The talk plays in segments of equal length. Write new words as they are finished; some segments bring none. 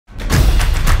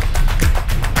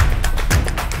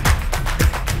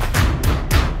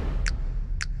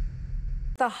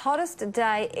the hottest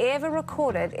day ever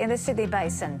recorded in the Sydney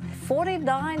Basin,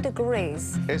 49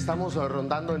 degrees. Estamos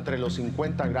rondando entre los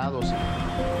 50 grados.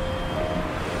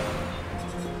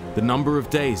 The number of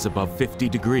days above 50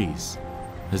 degrees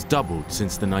has doubled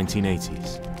since the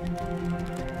 1980s.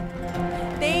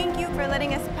 Thank you for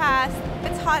letting us pass.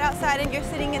 It's hot outside and you're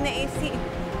sitting in the AC.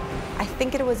 I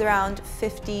think it was around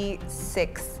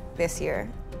 56 this year,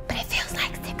 but it feels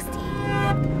like 60.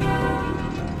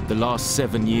 The last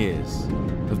 7 years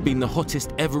have been the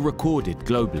hottest ever recorded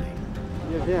globally.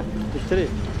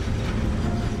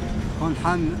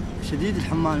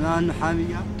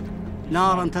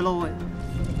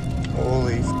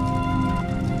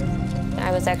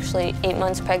 I was actually 8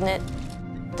 months pregnant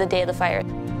the day of the fire.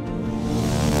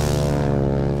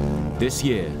 This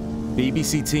year,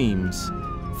 BBC teams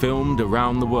filmed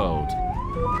around the world.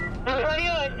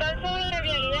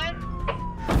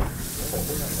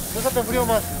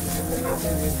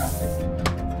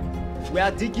 We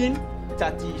are digging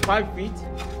 35 feet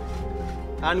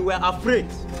and we're afraid.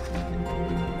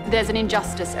 There's an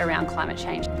injustice around climate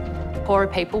change. Poorer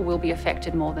people will be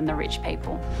affected more than the rich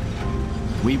people.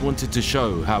 We wanted to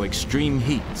show how extreme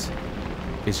heat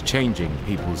is changing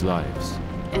people's lives.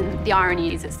 And the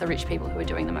irony is it's the rich people who are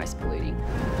doing the most polluting.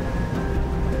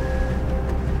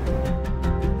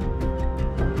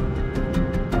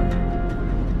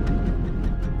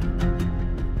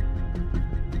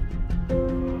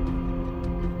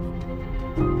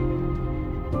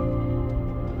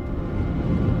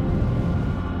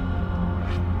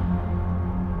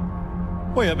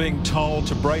 We are being told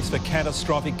to brace for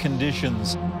catastrophic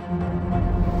conditions.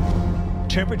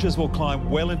 Temperatures will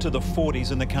climb well into the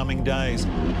 40s in the coming days,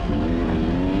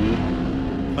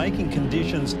 making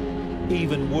conditions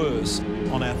even worse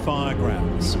on our fire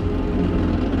grounds.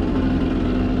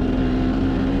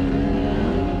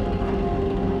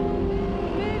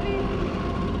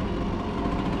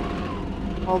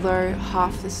 Although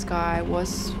half the sky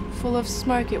was full of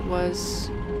smoke, it was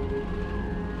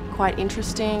quite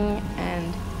interesting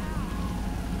and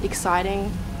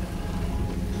exciting.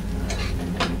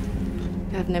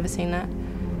 I've never seen that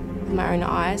with my own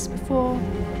eyes before.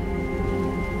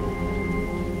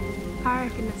 I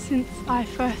reckon that since I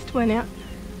first went out,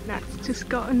 that's just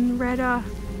gotten redder.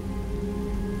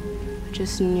 I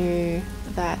just knew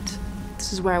that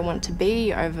this is where I want to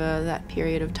be over that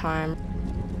period of time.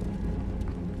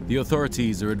 The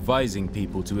authorities are advising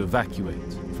people to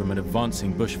evacuate from an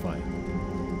advancing bushfire.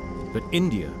 But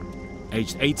India,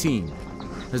 aged 18,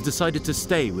 has decided to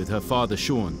stay with her father,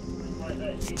 Sean,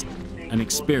 an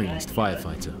experienced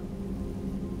firefighter.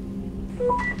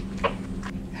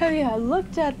 Have you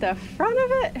looked at the front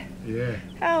of it? Yeah.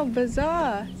 How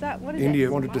bizarre. Is that, what is India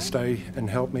it? wanted to stay and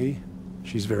help me.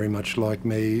 She's very much like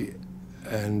me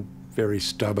and very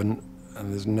stubborn,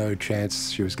 and there's no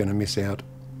chance she was going to miss out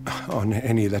on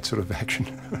any of that sort of action.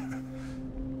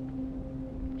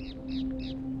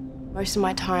 Most of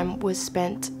my time was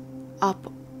spent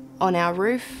up on our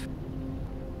roof,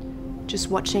 just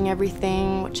watching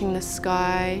everything, watching the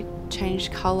sky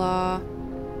change colour.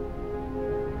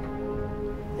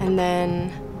 And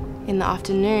then in the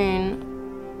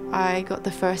afternoon, I got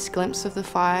the first glimpse of the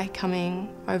fire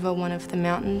coming over one of the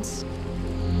mountains.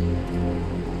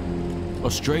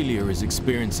 Australia is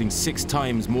experiencing 6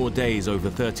 times more days over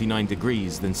 39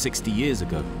 degrees than 60 years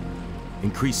ago,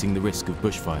 increasing the risk of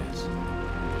bushfires.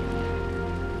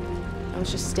 I was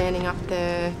just standing up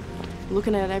there,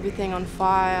 looking at everything on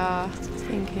fire,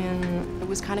 thinking it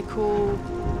was kind of cool.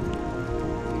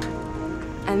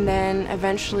 And then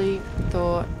eventually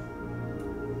thought,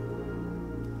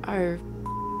 oh,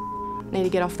 need to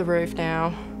get off the roof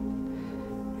now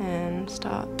and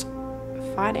start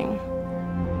fighting.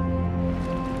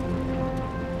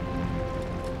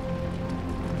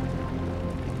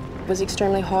 It was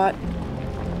extremely hot.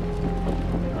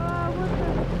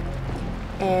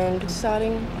 And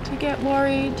starting to get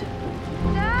worried.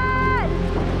 Dad!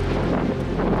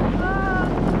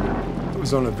 It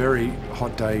was on a very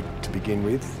hot day to begin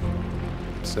with,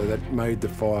 so that made the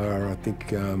fire, I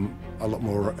think, a lot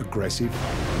more aggressive.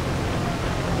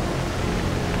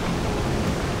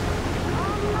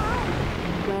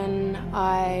 When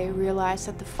I realised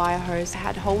that the fire hose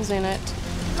had holes in it,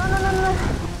 No.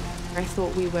 I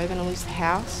thought we were going to lose the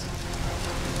house.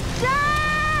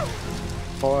 Dad!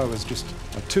 Fire was just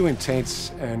too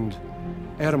intense and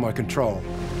out of my control.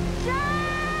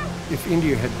 If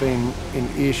India had been in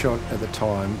earshot at the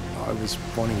time, I was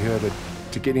wanting her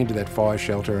to get into that fire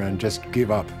shelter and just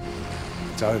give up.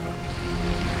 It's over.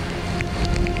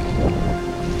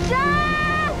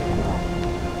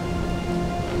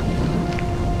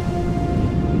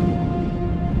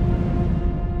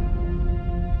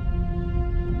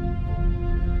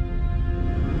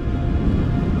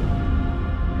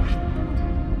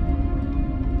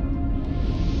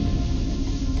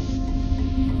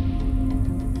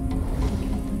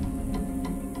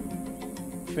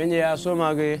 Fenye ya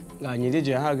soma ge ga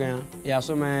nyirije ha ga ya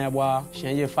soma ya bwa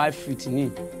shenye 5 feet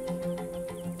ni.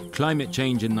 Climate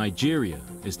change in Nigeria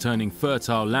is turning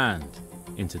fertile land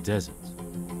into desert.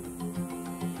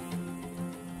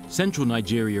 Central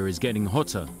Nigeria is getting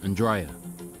hotter and drier.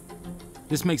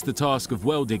 This makes the task of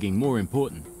well digging more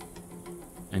important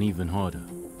and even harder.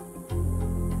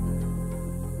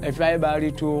 If I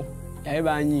bury to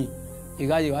Ebani,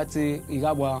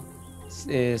 Igabwa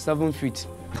 7 feet.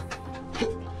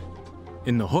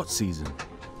 In the hot season,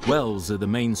 wells are the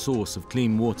main source of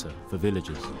clean water for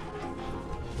villagers.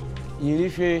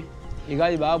 Yinife,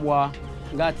 Igabwa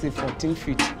got 14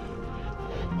 feet.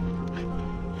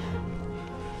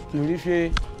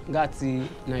 Yinife got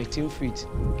 19 feet.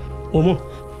 Omo.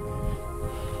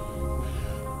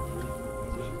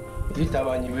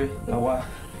 Ditabaniwe, Nawa,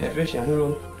 Efesha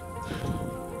Hulon.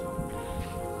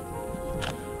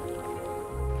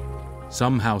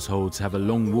 Some households have a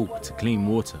long walk to clean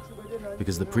water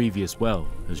because the previous well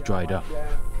has dried up.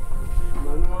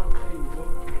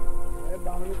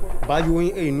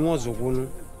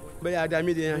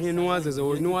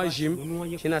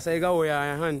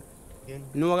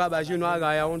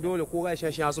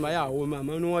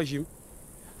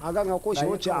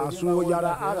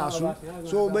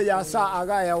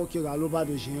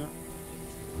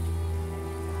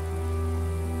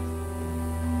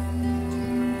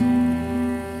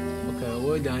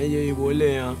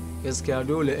 Gaskiya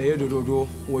dole a yi dodo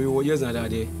wayo ya zada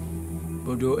dai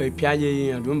dodo a fiye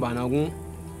yin don banagun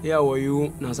ya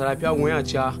wayo na sarafiya gun ya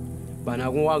ca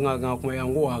banagun wa gangan kuma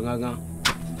yan go wa gangan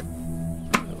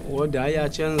wadda ya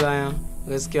canza ya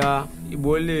gaskiya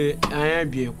ibole ya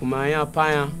biye kuma ya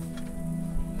faya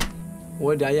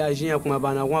wadda ya shi ya kuma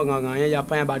banagun wa gangan ya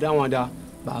faya ba da wanda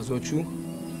ba zo cu 4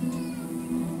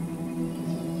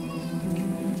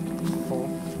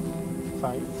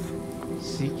 5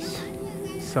 6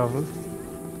 7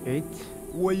 8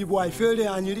 Woyi boy fele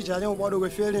anyiri chaje mo bodo go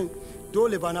fele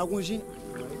dole banagun shi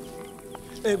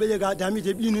e be ga dami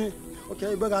de bine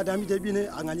okay be ga dami de bine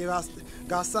angani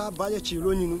ga sa ba ye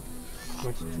chilo ninu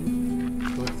 22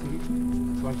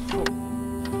 23 24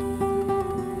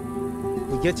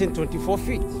 we're getting 24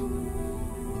 feet.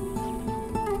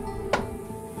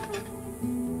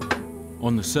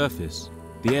 On the surface,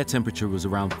 the air temperature was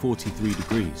around 43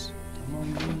 degrees.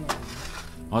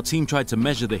 Our team tried to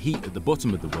measure the heat at the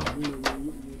bottom of the well.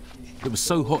 It was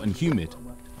so hot and humid,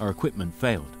 our equipment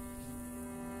failed.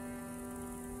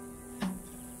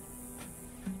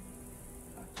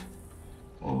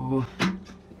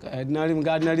 Narim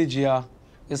gadnari jia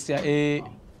isya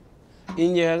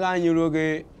inye ganyi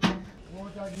roge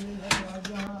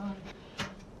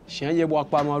shanye bo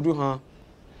akpa madu han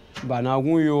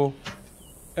banagun yo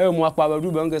mu akpa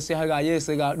badu ban ga se ha ga ye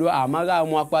se ga do amaga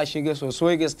mu akpa shige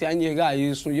so ga sti anye ga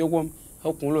yi sun yegom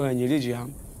hakun lo hanyi riji ha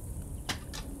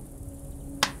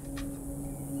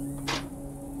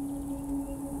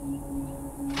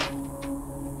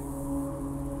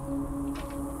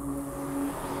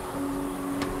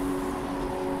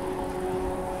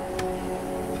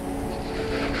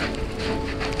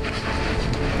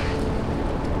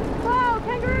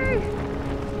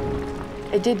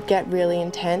It did get really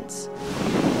intense.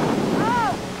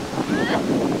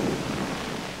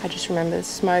 I just remember the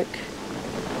smoke,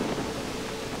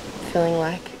 feeling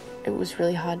like it was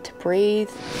really hard to breathe.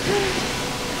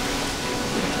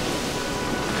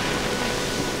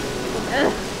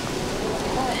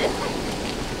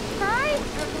 Hi!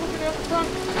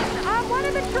 One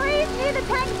of the trees near the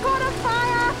tank caught on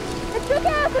fire. The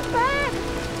cookhouse is burned.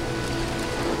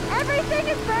 Everything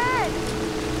is burned.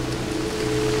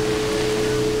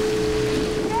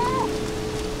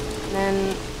 And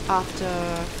then after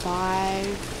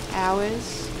 5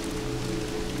 hours,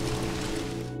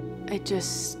 it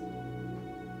just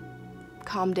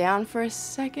calmed down for a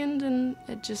second and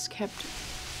it just kept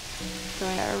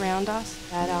going around us,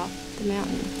 right up the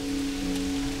mountain.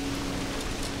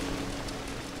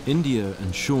 India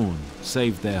and Sean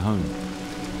saved their home.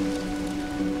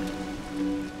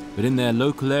 But in their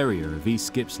local area of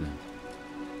East Gippsland,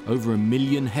 over 1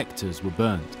 million hectares were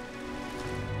burnt.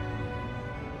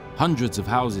 Hundreds of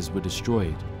houses were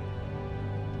destroyed,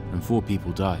 and 4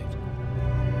 people died.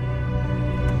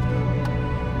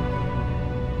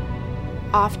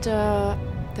 After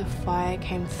the fire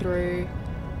came through,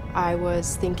 I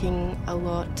was thinking a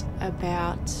lot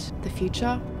about the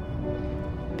future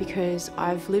because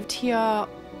I've lived here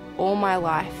all my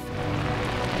life.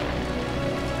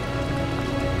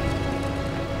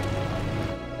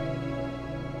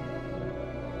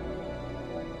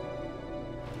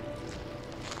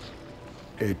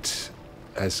 It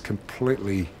has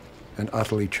completely and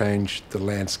utterly changed the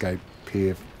landscape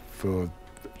here for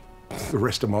the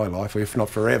rest of my life, if not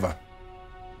forever.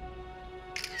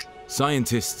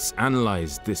 Scientists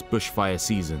analysed this bushfire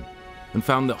season and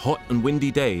found that hot and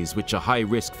windy days, which are high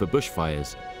risk for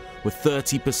bushfires, were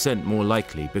 30% more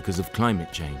likely because of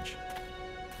climate change.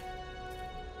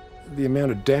 The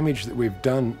amount of damage that we've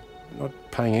done, not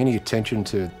paying any attention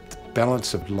to the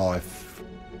balance of life,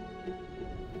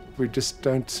 we just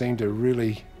don't seem to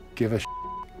really give a shit.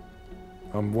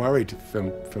 I'm worried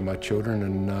for my children,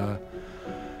 and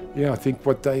yeah, I think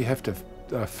what they have to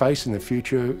face in the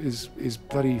future is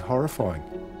bloody horrifying.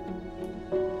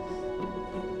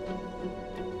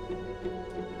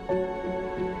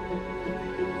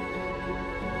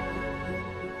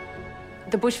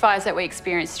 The bushfires that we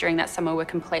experienced during that summer were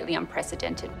completely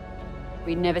unprecedented.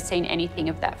 We'd never seen anything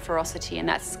of that ferocity and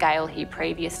that scale here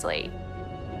previously.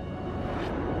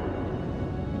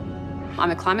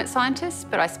 I'm a climate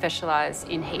scientist, but I specialise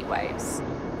in heat waves.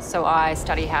 So I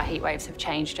study how heat waves have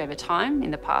changed over time, in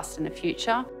the past and the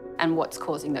future, and what's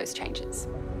causing those changes.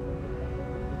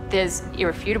 There's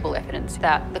irrefutable evidence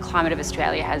that the climate of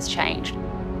Australia has changed.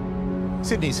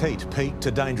 Sydney's heat peaked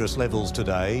to dangerous levels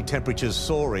today, temperatures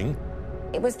soaring.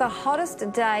 It was the hottest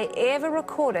day ever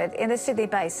recorded in the Sydney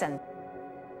Basin.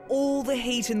 All the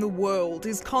heat in the world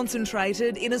is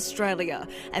concentrated in Australia,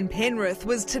 and Penrith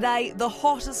was today the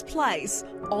hottest place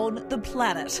on the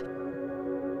planet.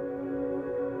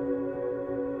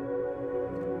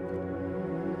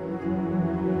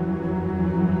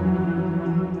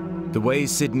 The way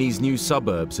Sydney's new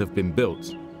suburbs have been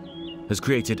built has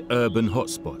created urban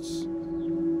hotspots.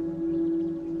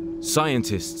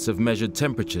 Scientists have measured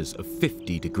temperatures of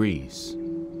 50 degrees.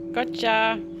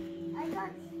 Gotcha.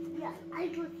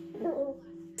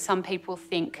 Some people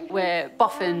think we're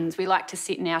boffins, we like to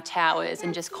sit in our towers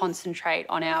and just concentrate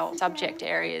on our subject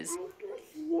areas.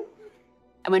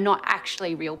 And we're not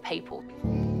actually real people.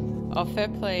 Off her,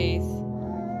 please.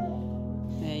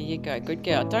 There you go, good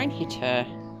girl. Don't hit her.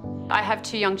 I have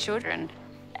 2 young children,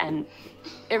 and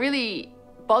it really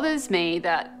bothers me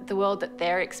that the world that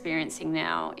they're experiencing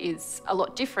now is a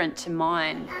lot different to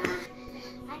mine.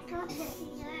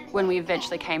 When we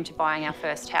eventually came to buying our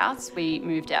first house, we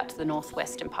moved out to the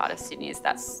northwestern part of Sydney, as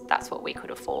that's what we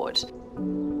could afford.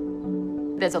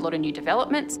 There's a lot of new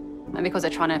developments, and because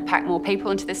they're trying to pack more people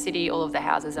into the city, all of the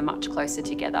houses are much closer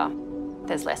together.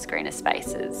 There's less greener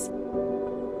spaces.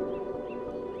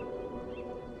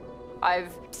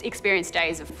 I've experienced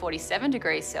days of 47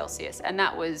 degrees Celsius, and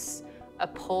that was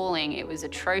appalling. It was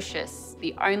atrocious.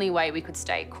 The only way we could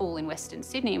stay cool in Western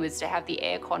Sydney was to have the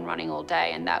aircon running all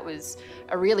day, and that was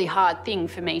a really hard thing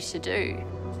for me to do.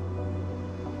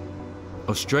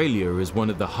 Australia is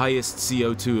one of the highest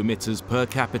CO2 emitters per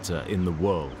capita in the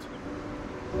world.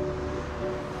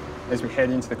 As we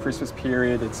head into the Christmas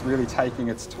period, it's really taking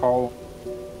its toll.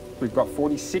 We've got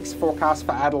 46 forecasts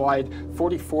for Adelaide,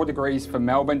 44 degrees for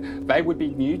Melbourne. They would be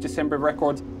new December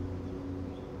records.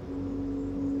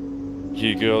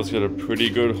 You girls got a pretty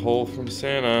good haul from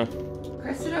Santa.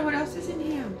 Cressida, what else is in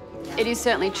here? It is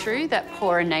certainly true that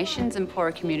poorer nations and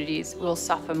poorer communities will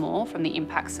suffer more from the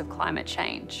impacts of climate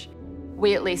change.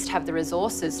 We at least have the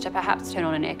resources to perhaps turn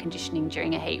on an air conditioning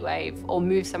during a heat wave or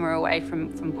move somewhere away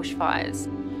from bushfires.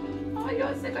 Oh my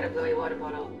God, they got a bluey water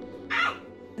bottle.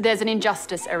 There's an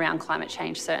injustice around climate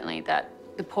change, certainly, that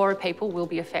the poorer people will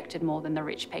be affected more than the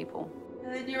rich people.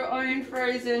 And your own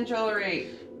frozen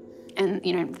jewellery. And,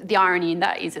 you know, the irony in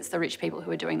that is it's the rich people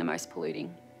who are doing the most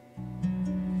polluting.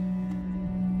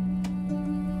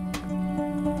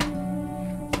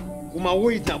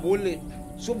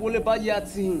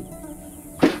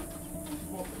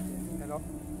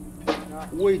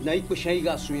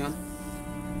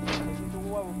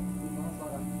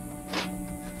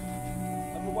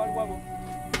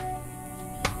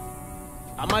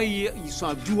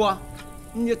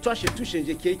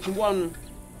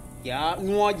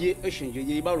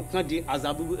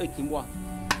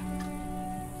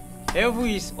 Heaven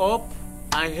is up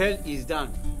and hell is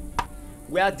down.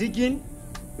 We are digging,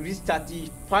 reach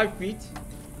 35 feet,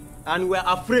 and we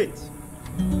are afraid.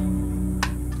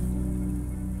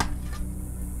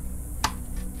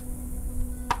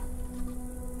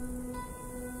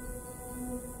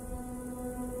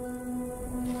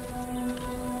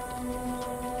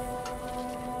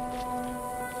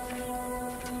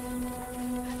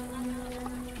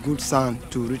 Good sand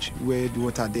to reach where the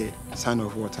water there, sign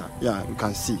of water. Yeah, you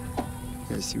can see.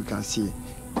 Yes, you can see.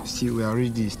 You see, we are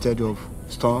ready instead of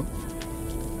storm.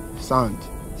 Sand.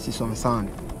 See some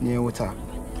sand near water.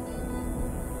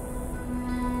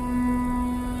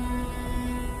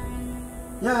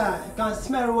 Yeah, you can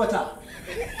smell water.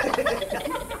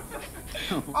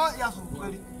 Oh, yes,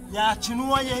 Ya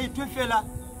chinua ye twefela.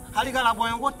 Haliga la boy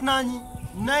what nani?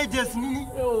 Niges nini?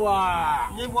 Wa.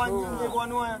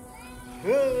 Nyebwa.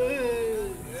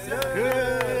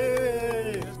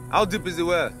 How deep is the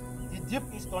well? The deep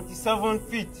is 27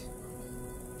 feet.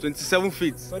 27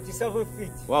 feet? 27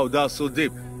 feet. Wow, that's so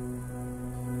deep.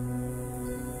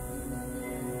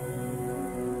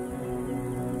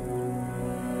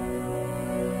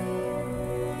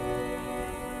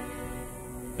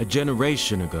 A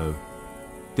generation ago,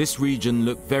 this region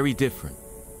looked very different,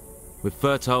 with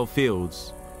fertile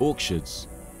fields, orchards,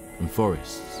 and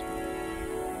forests.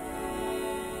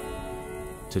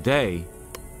 Today,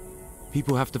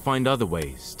 people have to find other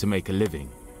ways to make a living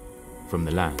from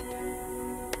the land.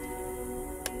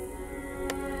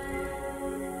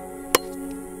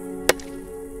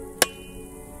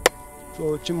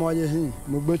 So chimoje hin,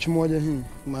 mugbe chimoje hin,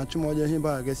 ma chimoje hin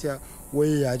ba gaskiya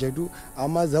waye yaje du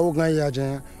amma zawo gan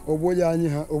yaje obo ya ni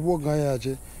ha obo gan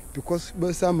yaje because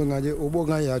be sam ngaje obo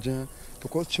gan yaje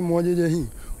because chimoje je hin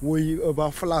waye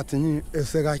ba flat ni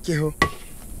esega ke ho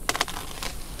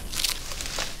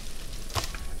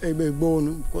ebe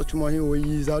gbonu ko chimoje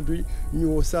waye za du ni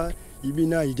osa ibi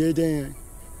na ide den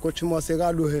ko chimo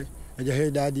sega do he eje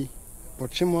he dadi but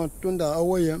chimo tunda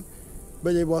awoye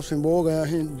be bo sin bo ga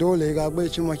hin dole ga be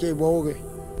chimo ke bo ga.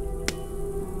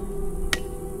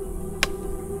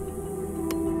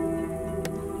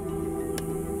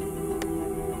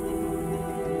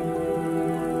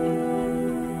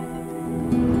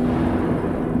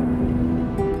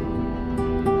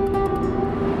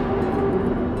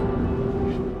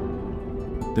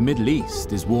 The Middle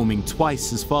East is warming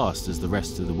twice as fast as the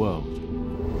rest of the world.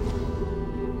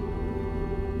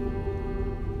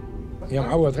 يا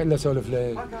معود خلي اسولف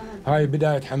لك هاي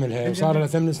بدايه حملها وصار لها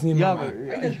 8 سنين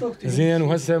زين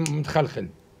وهسه متخلخل.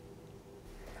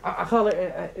 خالي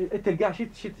انت القاع شو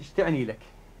تعني لك؟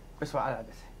 بس على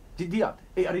عدس جديات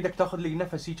اي اريدك تاخذ لي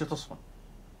نفس هيك تصفن.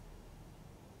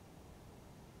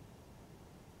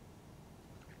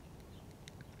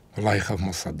 والله يخاف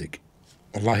ما تصدق،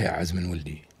 والله اعز من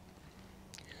ولدي.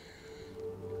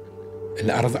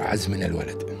 الارض اعز من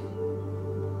الولد.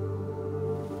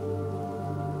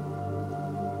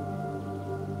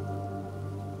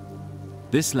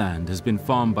 This land has been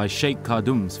farmed by Sheikh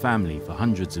Kardum's family for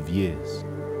hundreds of years.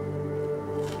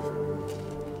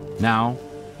 Now,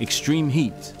 extreme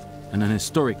heat and an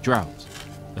historic drought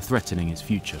are threatening its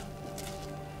future.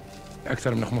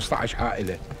 أكثر من 15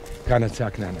 عائلة كانت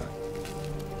ساكنة هنا.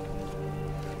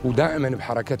 ودائما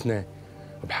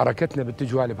بحركتنا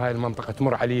بالتجوال بهاي المنطقة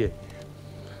تمر عليه.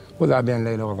 وإذا بين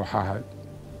ليلة وضحاها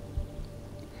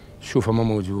شوفه ما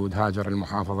موجود، هاجر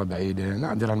المحافظة بعيدة،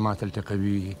 نادرا ما تلتقي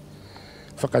به.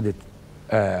 فقدت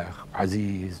أخ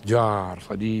عزيز، جار،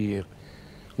 صديق،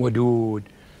 ودود،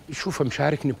 شوفه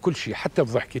مشاركني بكل شيء حتى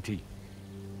بضحكتي.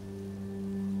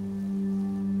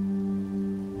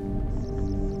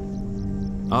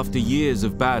 After years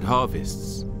of bad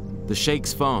harvests, the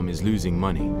Sheikh's farm is losing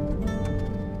money.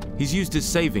 He's used his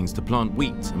savings to plant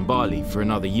wheat and barley for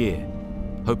another year,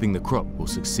 hoping the crop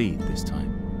will succeed this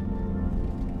time.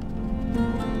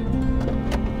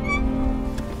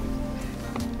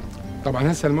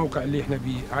 طبعا هسه الموقع اللي احنا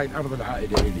بيه هاي الارض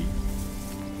العائده لي.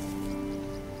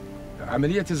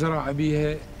 عمليه الزراعه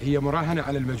بيها هي مراهنه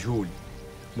على المجهول،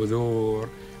 بذور،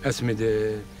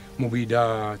 اسمده،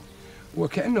 مبيدات،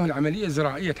 وكانه العمليه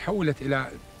الزراعيه تحولت الى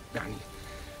يعني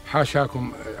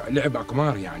حاشاكم لعب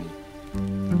اقمار يعني.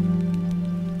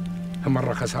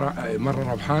 مره خسرانه،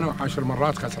 مره ربحانه، و10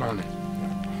 مرات خسرانه.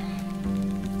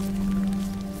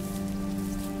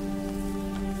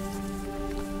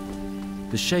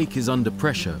 The Sheikh is under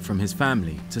pressure from his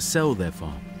family to sell their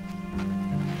farm.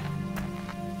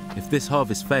 If this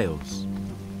harvest fails,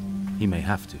 he may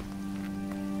have to.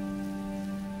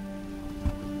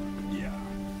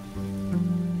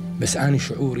 بس أنا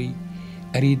شعوري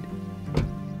أريد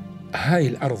هاي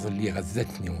الأرض اللي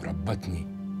غذتني وربتني،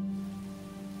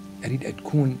 أريد أن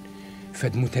تكون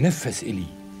فد متنفس إلي،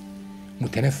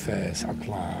 متنفس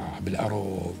أطلع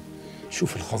بالأرض،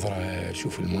 شوف الخضرة،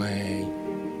 شوف الماء.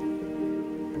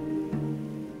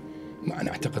 ما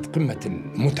أنا أعتقد قمة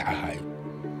المتعة هاي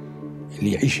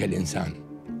اللي يعيشها الإنسان،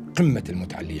 قمة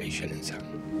المتعة اللي يعيشها الإنسان.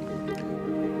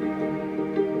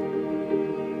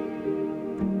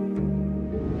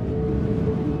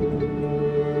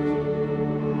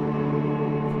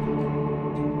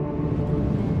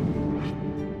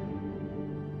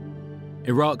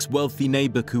 Iraq's wealthy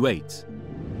neighbor Kuwait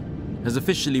has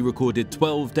officially recorded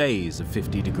 12 days of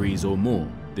 50 degrees or more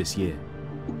this year.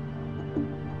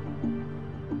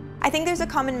 I think there's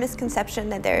a common misconception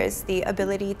that there's the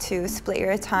ability to split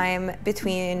your time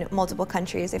between multiple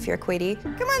countries if you're Kuwaiti.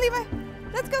 Come on, Levi.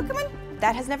 Let's go, come on.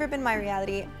 That has never been my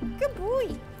reality. Good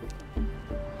boy.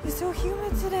 It's so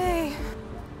humid today.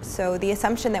 So the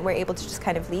assumption that we're able to just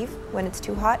kind of leave when it's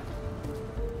too hot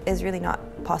is really not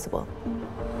possible.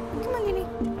 Come on, Lily.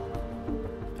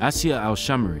 Asia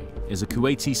Al-Shamari is a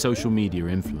Kuwaiti social media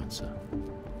influencer.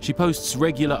 She posts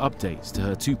regular updates to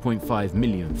her 2.5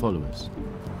 million followers.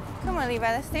 Come on, Levi,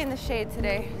 let's stay in the shade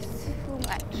today. It's too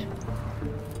much.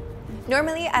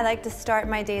 Normally, I like to start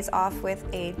my days off with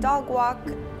a dog walk.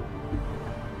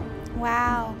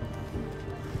 Wow.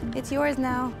 It's yours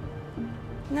now.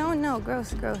 No,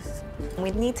 gross.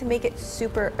 We need to make it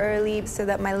super early so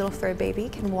that my little fur baby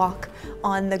can walk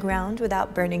on the ground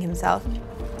without burning himself.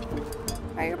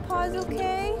 Are your paws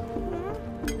okay?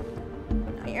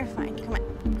 No, you're fine, come on.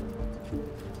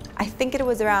 I think it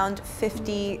was around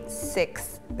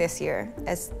 56 this year,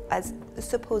 as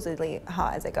supposedly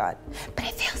hot as it got. But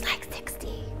it feels like 60.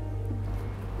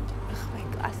 Oh,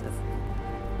 my glasses.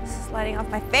 This is sliding off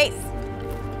my face.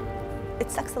 It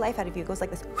sucks the life out of you. It goes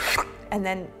like this. And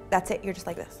then that's it, you're just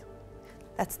like this.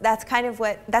 That's kind of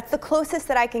that's the closest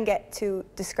that I can get to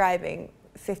describing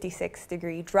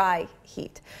 56-degree dry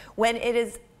heat. When it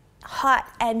is hot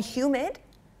and humid,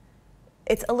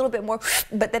 it's a little bit more,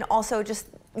 but then also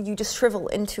you just shrivel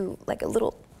into like a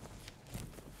little,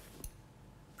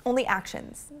 only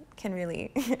actions can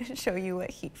really show you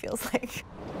what heat feels like.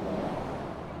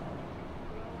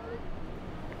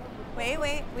 Wait,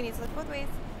 we need to look both ways.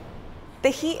 The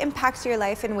heat impacts your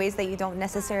life in ways that you don't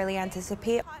necessarily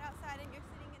anticipate.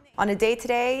 On a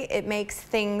day-to-day, it makes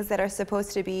things that are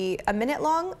supposed to be a minute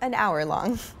long, an hour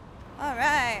long. All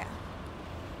right.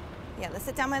 Yeah, let's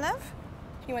sit down, my love.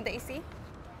 You want the AC?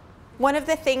 One of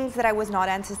the things that I was not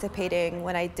anticipating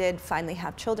when I did finally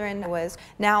have children was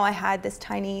now I had this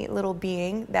tiny little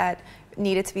being that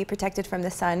needed to be protected from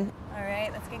the sun. All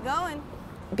right, let's get going.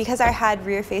 Because I had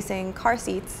rear-facing car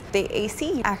seats, the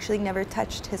AC actually never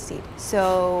touched his seat.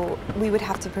 So we would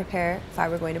have to prepare if I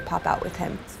were going to pop out with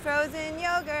him. It's frozen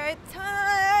yogurt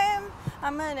time.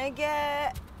 I'm gonna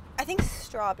get, I think,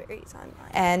 strawberries on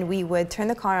mine. And we would turn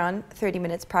the car on 30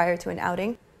 minutes prior to an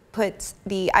outing, put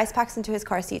the ice packs into his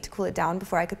car seat to cool it down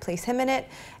before I could place him in it.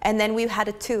 And then we had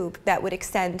a tube that would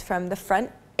extend from the front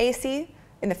AC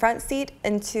in the front seat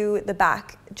into the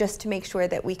back, just to make sure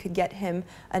that we could get him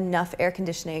enough air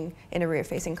conditioning in a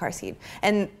rear-facing car seat.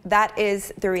 And that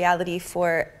is the reality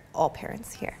for all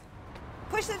parents here.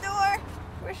 Push the door.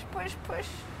 Push.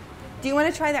 Do you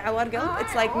want to try the awargo?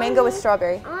 It's like mango with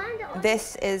strawberry.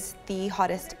 This is the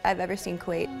hottest I've ever seen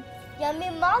Kuwait.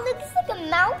 Yummy, Mom, look, it's like a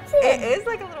mountain. It is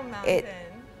like a little mountain. It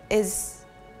is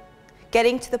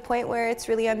getting to the point where it's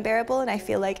really unbearable, and I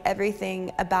feel like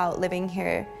everything about living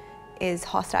here is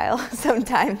hostile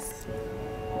sometimes.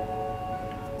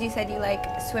 You said you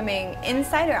like swimming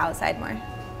inside or outside more?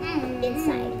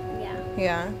 Inside, yeah.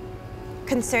 Yeah.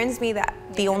 Concerns me that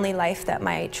the only life that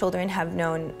my children have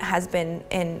known has been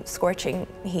in scorching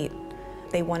heat.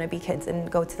 They want to be kids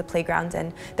and go to the playground,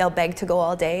 and they'll beg to go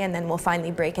all day, and then we'll finally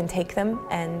break and take them,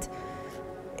 and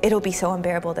it'll be so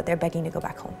unbearable that they're begging to go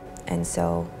back home. And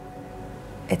so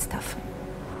it's tough.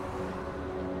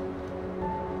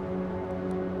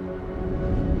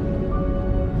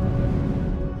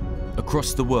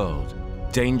 Across the world,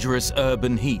 dangerous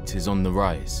urban heat is on the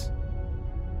rise.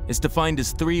 It's defined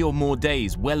as 3 or more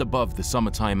days well above the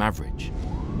summertime average.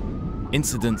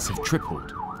 Incidents have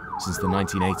tripled since the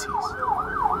 1980s.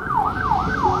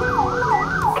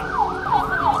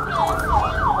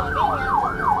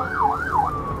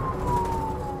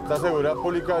 Está seguridad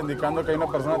pública indicando que hay una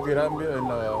persona tirada en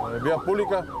la vía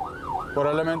pública,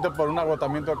 probablemente por un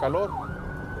agotamiento de calor.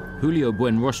 Julio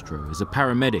Buenrostro is a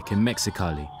paramedic in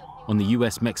Mexicali, on the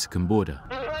US-Mexican border.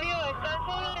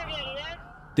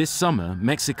 This summer,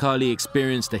 Mexicali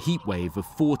experienced a heat wave of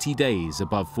 40 days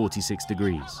above 46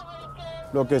 degrees.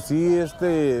 Lo que sí,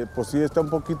 pues sí está un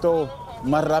poquito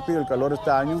más rápido el calor este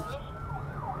año,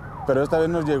 pero esta vez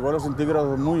nos llegó a los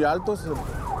centígrados muy altos.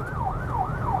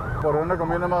 Por donde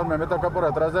conviene más me meto acá por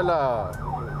atrás del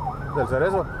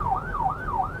cerezo.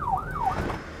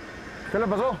 ¿Qué le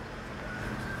pasó?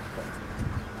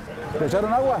 ¿Le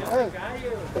echaron agua?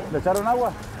 ¿Le echaron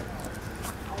agua?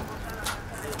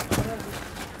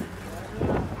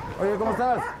 Oye, ¿cómo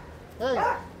estás? Hey,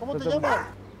 ¿cómo te llamas?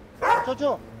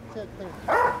 Chocho.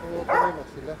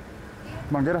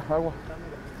 Manguera, agua.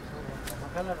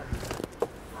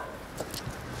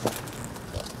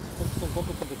 Un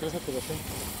poco porque crece tu corazón.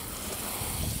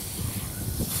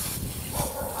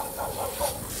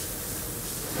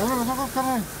 Abre los ojos,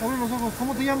 carnal. Abre los ojos.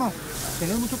 ¿Cómo te llamas?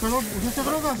 ¿Tenés mucho calor? ¿Usaste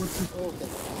drogas? Vamos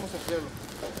a hacerlo.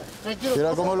 Tranquilo.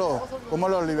 Mira cómo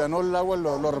lo alivianó el agua,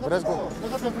 lo refresco.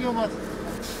 Déjate frío más.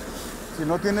 Si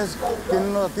no tienes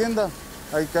quien lo atienda,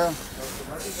 ahí queda.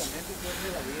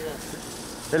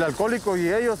 El alcohólico y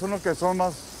ellos son los que son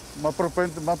más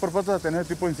propensos a tener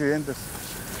este tipo de incidentes.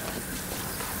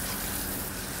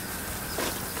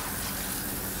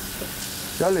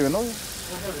 ¿Ya alivianó?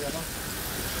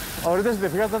 Ahorita si te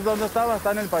fijas dónde estaba,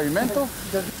 está en el pavimento.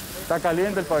 Está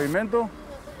caliente el pavimento.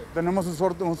 Tenemos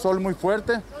un sol muy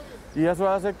fuerte y eso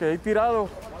hace que ahí tirado.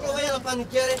 No vayan a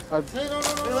paniquear.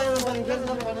 No vayan a paniquear.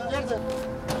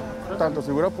 Tanto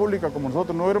seguridad pública como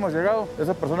nosotros no hubiéramos llegado,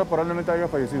 esa persona probablemente haya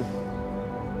fallecido.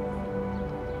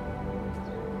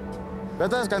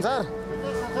 Vete a descansar.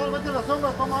 Vete a la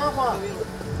sombra, toma agua.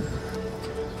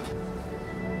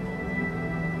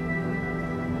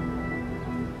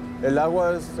 El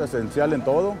agua es esencial en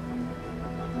todo.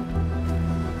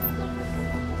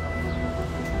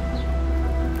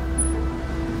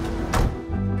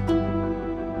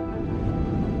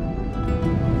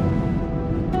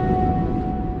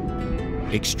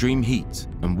 Extreme heat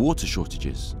and water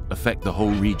shortages affect the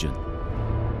whole region.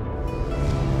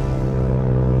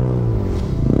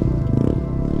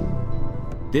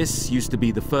 This used to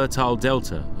be the fertile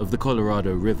delta of the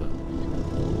Colorado River,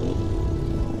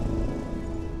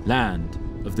 land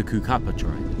of the Cuycapa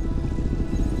tribe.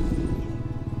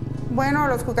 Bueno,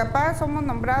 los Cuycapá somos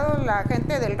nombrados la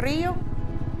gente del río,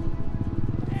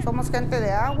 somos gente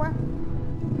de agua.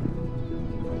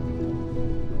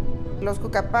 Los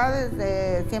Cuycapá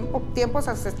desde tiempos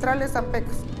ancestrales han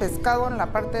pescado en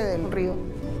la parte del río.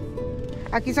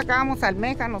 Aquí sacábamos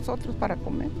almeja nosotros para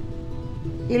comer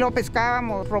y lo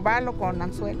pescábamos, robarlo con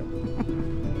anzuelo.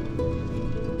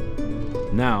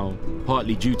 Now,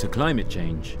 partly due to climate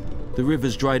change, the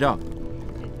river's dried up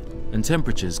and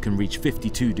temperatures can reach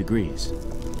 52 degrees.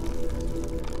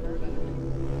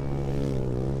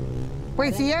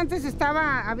 Pues sí, antes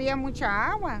había mucha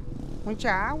agua.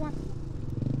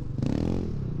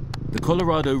 The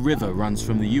Colorado River runs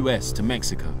from the US to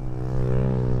Mexico.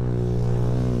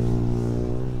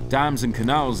 Dams and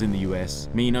canals in the US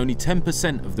mean only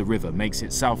 10% of the river makes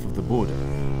it south of the border.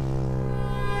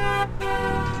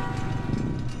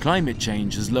 Climate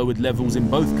change has lowered levels in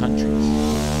both countries,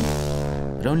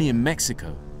 but only in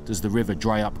Mexico does the river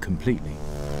dry up completely.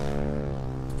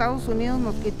 Estados Unidos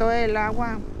nos quitó el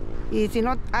agua y si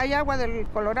no hay agua del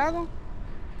Colorado,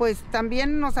 pues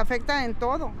también nos afecta en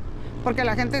todo, porque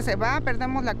la gente se va,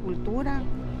 perdemos la cultura.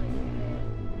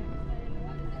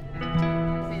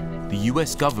 The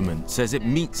US government says it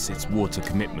meets its water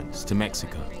commitments to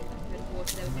Mexico.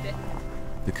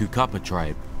 The Cuycapa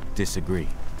tribe disagree.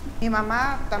 Mi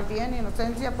mamá también,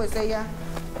 Inocencia, pues ella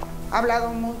ha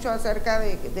hablado mucho acerca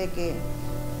de que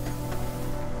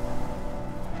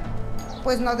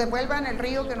pues nos devuelvan el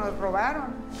río que nos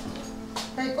robaron.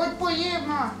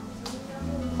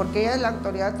 Porque ella es la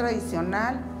autoridad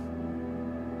tradicional.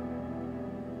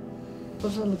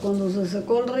 Pues cuando se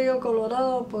secó el río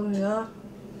Colorado, pues ya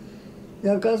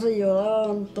casi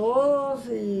lloraban todos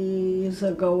y se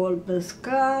acabó el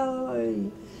pescado.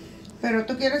 ¿Pero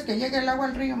tú quieres que llegue el agua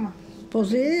al río, ma? Pues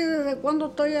sí, desde cuando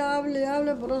estoy hable y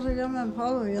hable, por eso ya me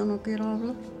enfado y ya no quiero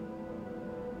hablar.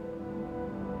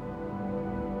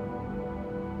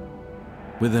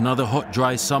 With another hot,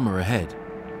 dry summer ahead,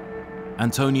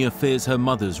 Antonia fears her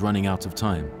mother's running out of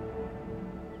time.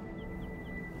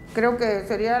 Creo que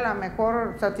sería la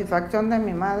mejor satisfacción de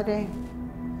mi madre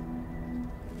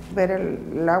ver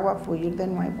el agua fluir de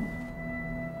nuevo.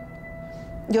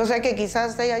 Yo sé que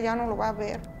quizás ella ya no lo va a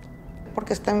ver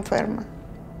porque está enferma.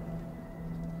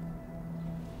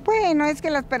 Bueno, es que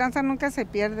la esperanza nunca se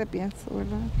pierde, pienso,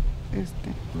 ¿verdad?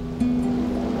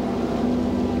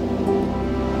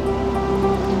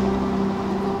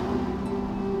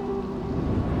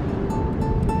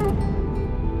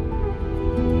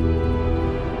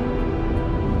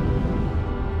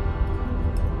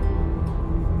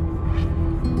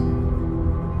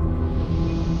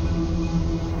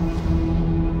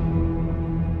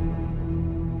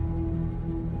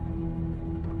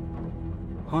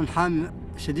 هون حامي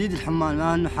شديد الحمال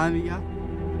ما انه حامية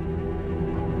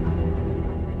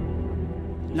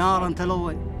نارا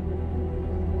تلوي.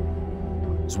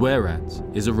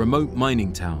 Zwarat is a remote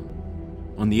mining town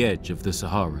on the edge of the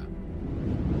Sahara.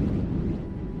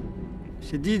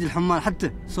 شديد الحمال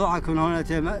حتى صوعك من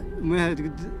هنا مياه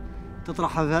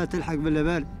تطرحها فيها تلحق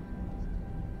باللبال.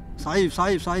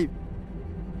 صعيب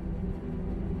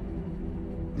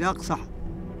لا أقصح.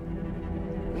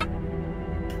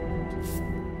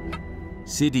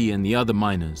 Sidi and the other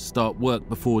miners start work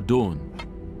before dawn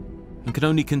and can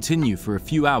only continue for a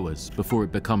few hours before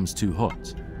it becomes too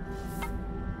hot.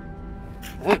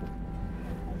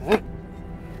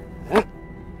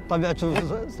 طبيعته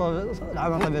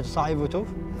العمل طبيعته صعيب وتوف.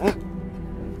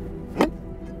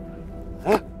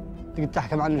 تقدر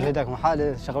تحكم عنه هداك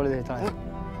محال شغله ذي ترى.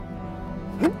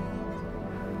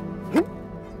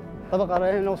 طبقة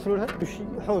رايحين نوصلوا لها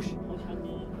حوش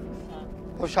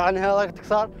عن هذاك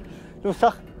تكسر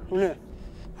نوسخ هنا.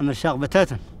 عمل شاق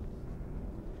بتاتا.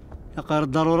 يقار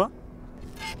الضرورة.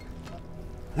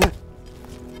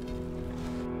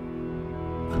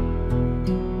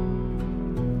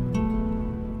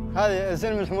 هذا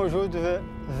الزلمة موجود في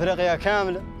افريقيا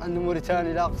كاملة، عند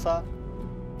موريتانيا الاقصى.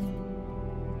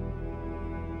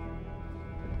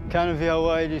 كانوا فيها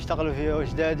وايد يشتغلوا فيها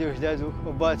واجدادي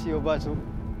واباتي وباتوا.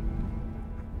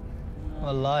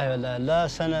 والله لا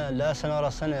سنة ورا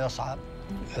سنة يصعب.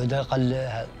 عود أقل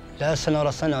لا سنة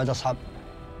ورا سنة عود أصعب.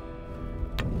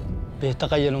 به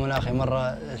تغير المناخي، مرة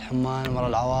الحمان مرة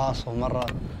العواصف ومرة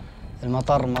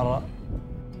المطر مرة.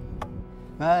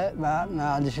 ما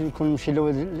عندي شيء يكون مشي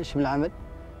له شيء من العمل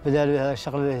بدال هذا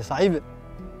الشغله صعيبه.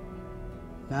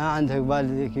 ما عنده قبال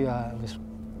ذيك اياها بس.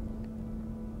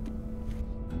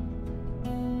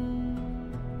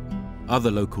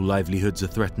 Other local livelihoods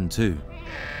are threatened too.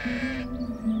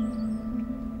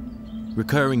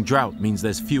 Recurring drought means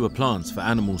there's fewer plants for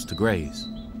animals to graze.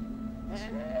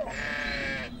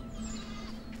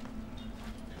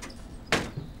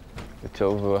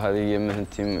 هذه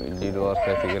مهنتي اللي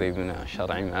دوارتها تقريبا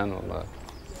 10 عمان والله.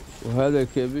 وهذا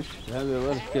كبش، هذا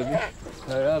ورد كبش،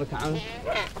 هذا ركعان.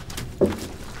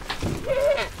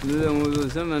 منذ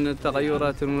زمن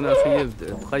التغيرات المناخية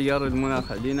تغير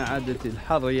المناخ علينا، عادة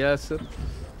الحر ياسر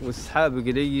والسحاب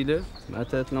قليلة،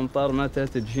 ماتت الأمطار ما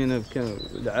تجينا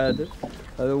بالعادة.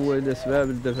 هذا هو الأسباب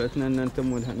اللي دفعتنا أن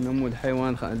ننمو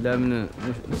الحيوان لا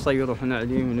نصيروا احنا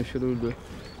عليه ونشروا له.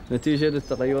 نتيجة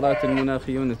للتغيرات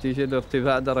المناخية ونتيجة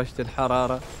لارتفاع درجة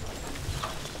الحرارة.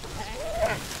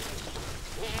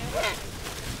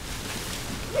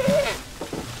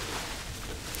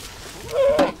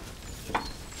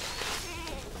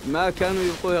 ما كانوا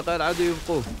يبقوه غير عادوا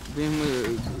يبقوه،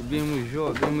 بهم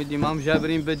الجوع، بهم اللي ما هم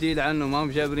جابرين بديل عنه، ما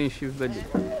هم جابرين شيء في بديل،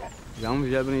 ما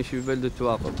هم جابرين شيء في بلد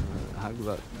التواقف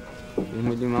هكذا،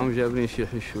 بهم اللي ما هم جابرين شيء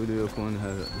يحشوا له يكون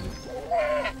هذا.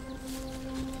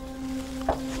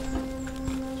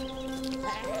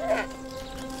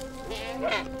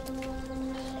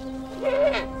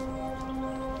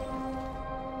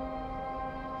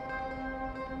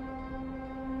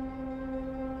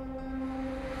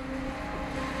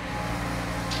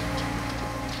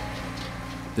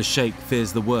 The sheikh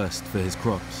fears the worst for his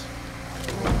crops.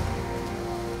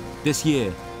 This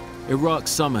year, Iraq's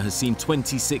summer has seen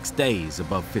 26 days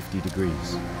above 50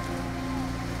 degrees.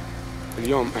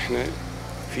 اليوم احنا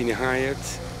في نهاية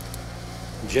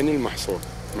جني المحصول،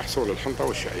 محصول الحنطة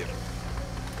والشعير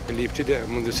اللي ابتدأ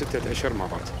منذ 6 أشهر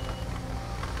مضت.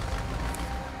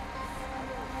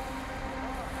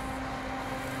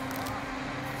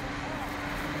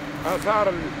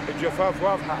 آثار الجفاف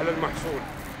واضحة على المحصول.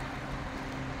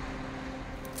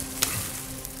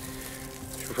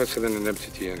 شوف هسه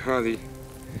النبتتين، هذه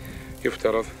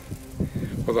يفترض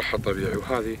وضعها الطبيعي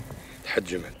وهذه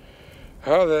تحجمت.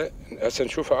 هذا هسه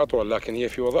نشوفها أطول، لكن هي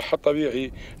في وضعها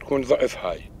الطبيعي تكون ضعف.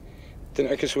 هاي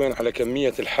تنعكس وين؟ على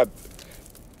كمية الحب.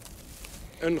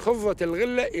 انخفضت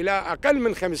الغلة إلى أقل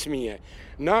من 500،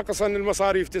 ناقصا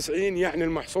المصاريف 90، يعني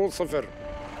المحصول صفر.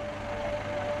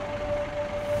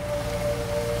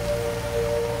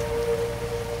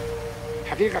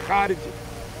 حقيقة خارج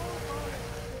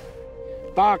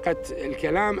طاقة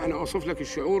الكلام أنا أوصف لك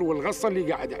الشعور والغصة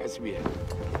اللي قاعد أحس بها،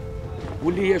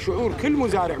 واللي هي شعور كل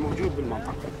مزارع موجود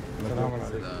بالمنطقة. السلام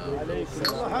عليكم.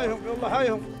 الله حيهم، الله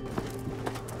حيهم.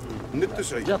 من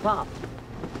التسعين جفاف،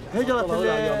 هجرة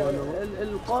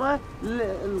القرى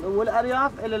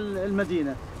والأرياف إلى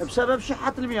المدينة بسبب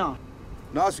شحة المياه.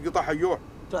 ناس قطع حيوح.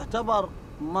 تعتبر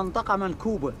منطقة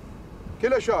منكوبة.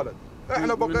 كلها شالت.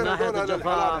 احنا بقينا دون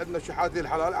الحلال، عندنا شحاتي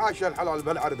الحلال، عاش الحلال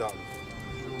بالعرض هذا.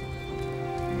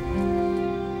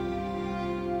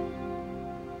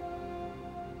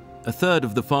 A third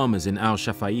of the farmers in Al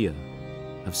Shafaiya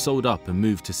have sold up and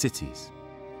moved to cities.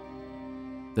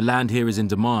 The land here is in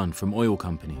demand from oil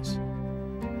companies.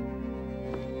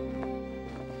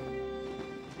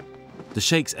 The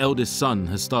Sheikh's eldest son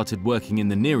has started working in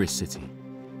the nearest city,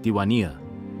 Diwania.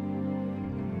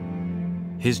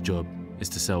 His job is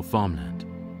to sell farmland.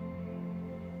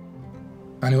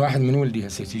 أنا واحد من ولدي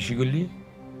هسه ايش يقول لي؟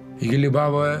 يقول لي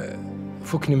بابا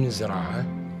فكني من الزراعة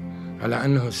على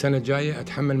أنه السنة الجاية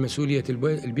أتحمل مسؤولية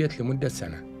البيت لمدة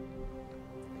سنة.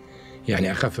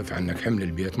 يعني أخفف عنك حمل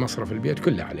البيت، مصرف البيت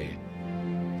كله عليه.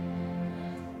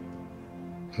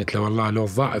 قلت له والله لو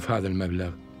تضاعف هذا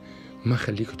المبلغ ما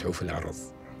خليك تعوف الأرض،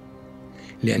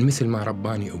 لأن مثل ما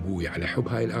رباني أبوي على حب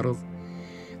هاي الأرض،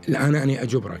 الآن أنا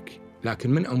أجبرك،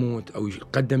 لكن من أموت أو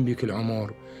يقدم بك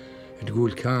العمر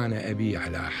تقول كان أبي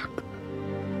على حق.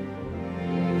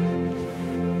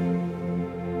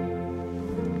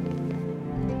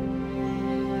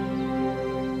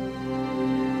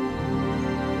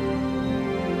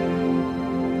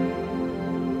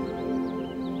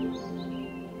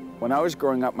 When I was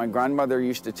growing up, my grandmother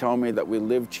used to tell me that we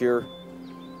lived here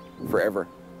forever.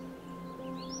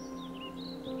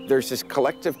 There's this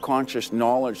collective conscious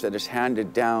knowledge that is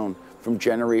handed down from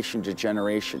generation to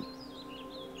generation.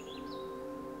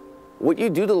 What you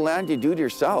do to land, you do to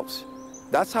yourselves.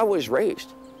 That's how I was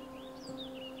raised.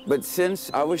 But since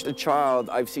I was a child,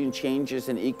 I've seen changes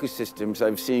in ecosystems.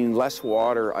 I've seen less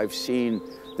water. I've seen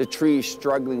the trees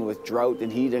struggling with drought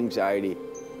and heat anxiety.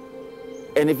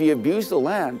 And if you abuse the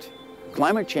land,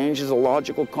 climate change is a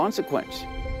logical consequence.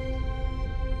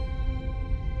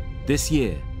 This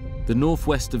year, the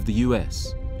northwest of the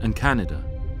US and Canada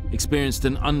experienced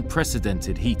an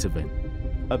unprecedented heat event.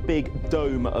 A big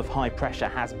dome of high pressure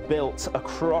has built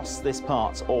across this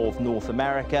part of North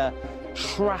America,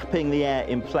 trapping the air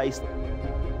in place.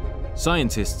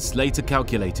 Scientists later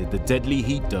calculated the deadly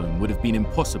heat dome would have been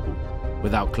impossible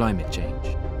without climate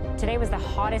change. Today was the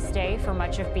hottest day for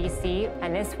much of BC,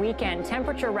 and this weekend,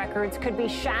 temperature records could be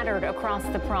shattered across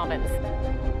the province.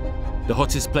 The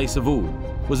hottest place of all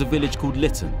was a village called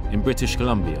Lytton in British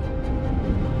Columbia.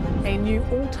 A new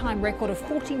all-time record of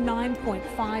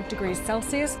 49.5 degrees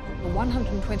Celsius, or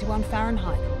 121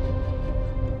 Fahrenheit.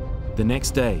 The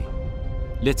next day,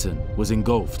 Lytton was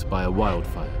engulfed by a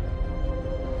wildfire.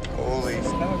 Holy.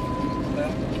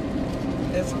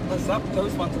 There's up,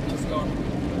 those ones are just gone.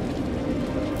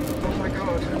 Oh my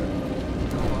God.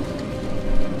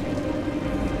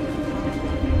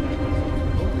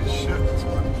 Holy shit, this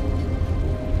one.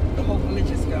 The whole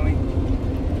village is going.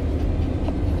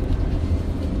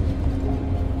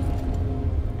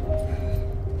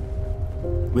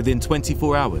 Within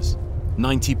 24 hours,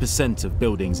 90% of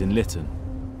buildings in Lytton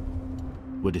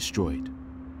were destroyed.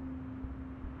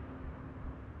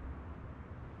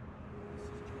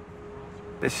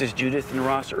 This is Judith and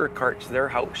Ross Urquhart's, their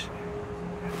house.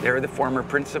 They're the former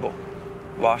principal,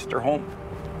 lost her home.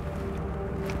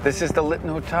 This is the Lytton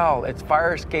Hotel. Its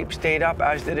fire escape stayed up,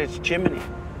 as did its chimney.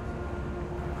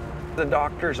 The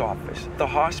doctor's office, the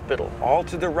hospital, all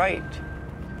to the right.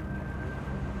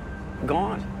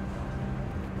 Gone.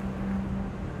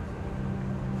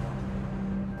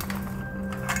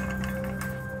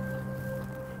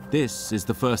 This is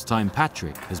the first time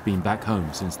Patrick has been back home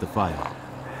since the fire.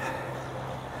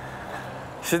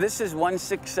 So this is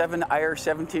 167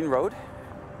 IR-17 Road.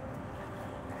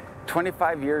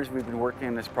 25 years we've been working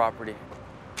on this property.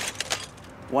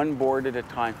 One board at a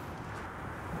time.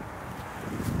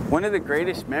 One of the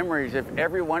greatest memories of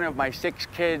every one of my 6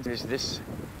 kids is this.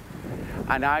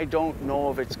 And I don't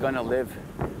know if it's gonna live.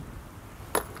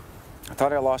 I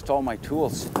thought I lost all my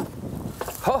tools.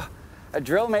 Oh, a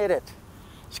drill made it.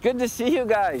 It's good to see you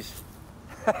guys.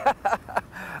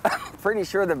 I'm pretty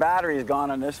sure the battery is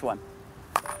gone on this one.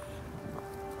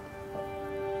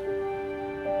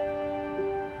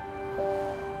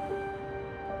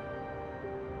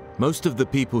 Most of the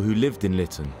people who lived in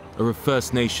Lytton are of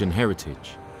First Nation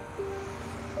heritage.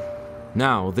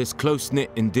 Now, this close-knit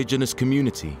indigenous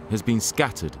community has been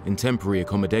scattered in temporary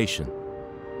accommodation.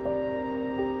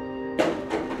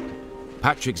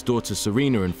 Patrick's daughter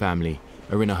Serena and family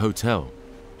are in a hotel.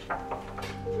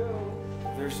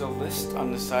 There's a list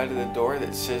on the side of the door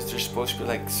that says there's supposed to be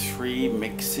like 3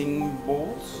 mixing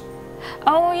bowls.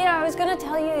 Oh yeah, I was gonna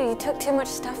tell you, you took too much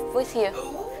stuff with you.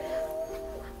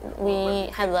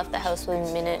 We had left the house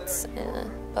within minutes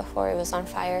before it was on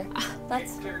fire.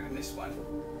 That's clearer than this one.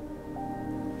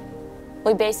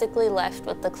 We basically left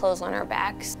with the clothes on our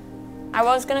backs. I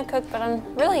was gonna cook, but I'm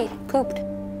really pooped.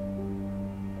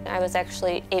 I was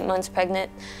actually 8 months pregnant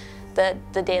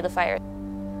the day of the fire.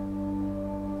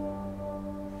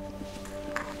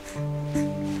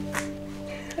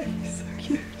 So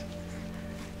cute.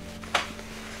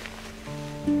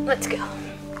 Let's go.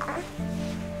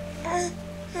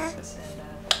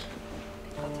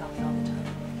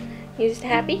 You just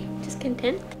happy? Just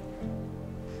content?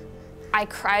 I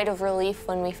cried of relief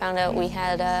when we found out we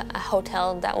had a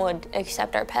hotel that would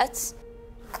accept our pets.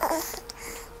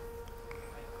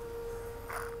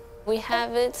 We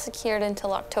have it secured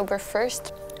until October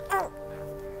 1st.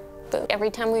 But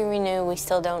every time we renew, we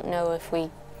still don't know if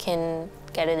we can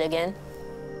get it again.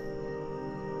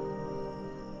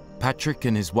 Patrick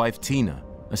and his wife Tina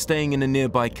are staying in a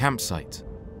nearby campsite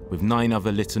with 9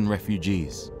 other Lytton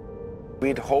refugees.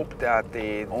 We'd hoped that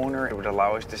the owner would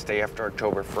allow us to stay after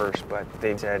October 1st, but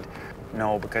they said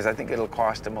no, because I think it'll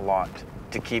cost them a lot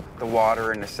to keep the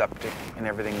water and the septic and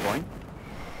everything going.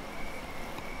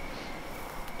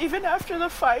 Even after the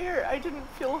fire, I didn't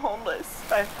feel homeless.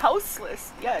 I'm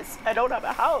houseless, yes, I don't have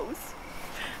a house.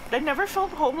 But I never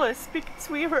felt homeless because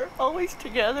we were always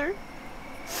together.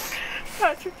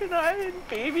 Patrick and I and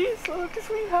babies, so because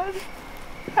we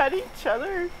had each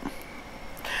other.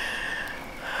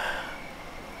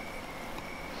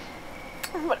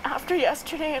 But after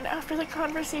yesterday and after the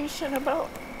conversation about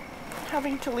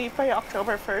having to leave by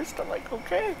October 1st, I'm like,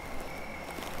 okay.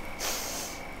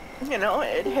 You know,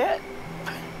 it hit.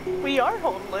 We are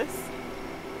homeless.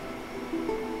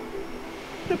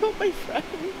 What about my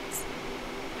friends?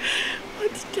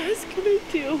 What's Des gonna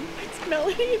do? What's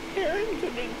Melanie and Aaron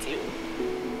gonna do?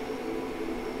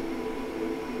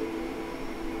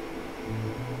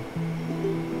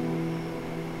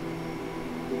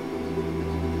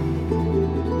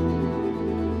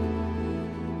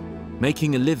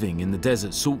 Making a living in the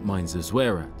desert salt mines of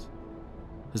Zwarat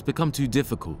has become too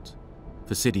difficult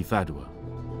for Sidi Fadwa.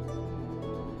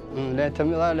 لا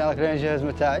تم لكن جهز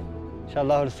متاعي إن شاء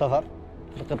الله للسفر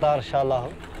القطار إن شاء الله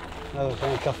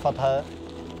كفتها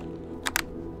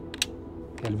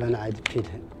قلبنا عاد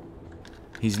بفيدها.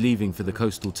 He's leaving for the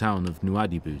coastal town of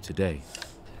Nouadhibou today.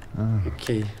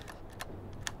 Okay.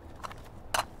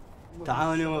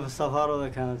 تعاوني يوم في السفر ولا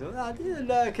كانت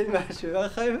لا كلمة شو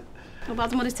خايفة.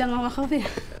 وبعض مريتين ما خوفي.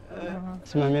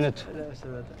 اسمها مينتو.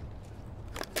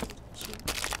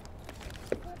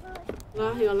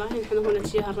 والله نحن هنا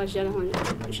تجيها الرجال هون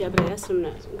جاب رياس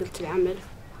من قلت العمل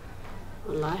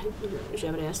والله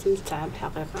جاب رياس من التعب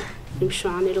الحقيقة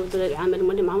يمشوا عني لو دول العمل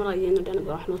مالي ما رايين ولا أنا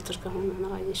بروح نتركه هون ما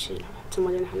رايين شيء حتى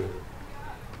مالي نحن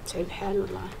تعب حال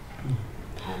والله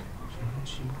حال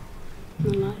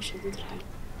والله شديد الحال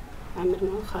عمل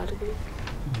ما هو خارجي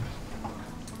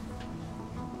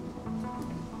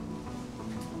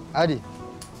عادي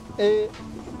إيه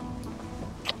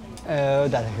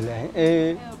ودعتك الله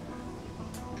إيه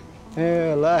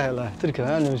والله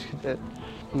تركها أنا مشكلة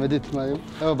مديت معي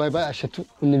باي باي عشتو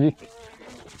النبيك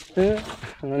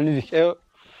النبيك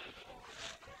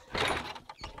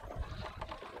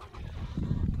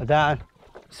وداعا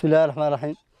بسم الله الرحمن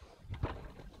الرحيم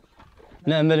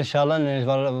نأمل إن شاء الله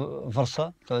أن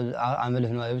فرصة تعود عمل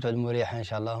في نوادي تعود مريحة إن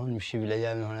شاء الله ونمشي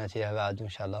بالأيام من هنا تيها بعد إن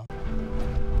شاء الله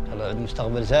يعود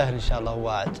مستقبل زاهر إن شاء الله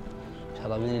وواعد إن شاء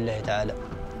الله بإذن الله تعالى.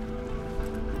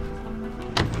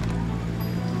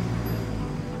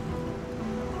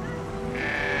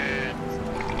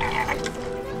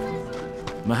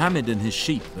 Mohammed and his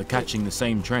sheep are catching the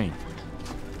same train.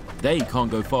 They can't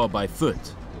go far by foot,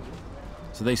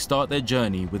 so they start their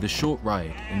journey with a short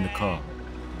ride in the car.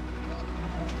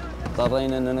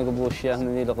 اضطرينا ان نقبوا اشياء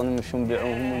من ذي الغنم مش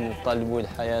نبيعوهم ونطالبوا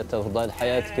الحياه افضل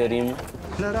حياه كريمه.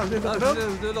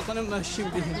 الغنم ماشيين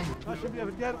بهم.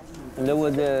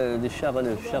 الاول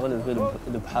الشغل في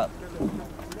البحر.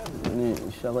 يعني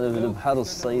الشغل في البحر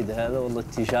الصيد هذا والله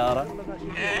التجاره.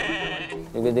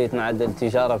 بديت نعدل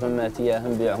التجاره فما تياه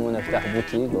نبيعهم ونفتح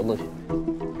بوتيك والله.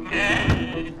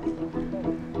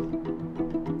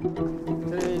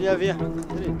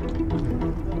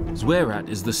 Zwarat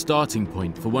is the starting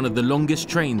point for one of the longest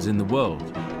trains in the world,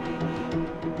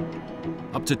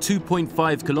 up to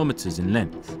 2.5 kilometers in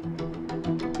length.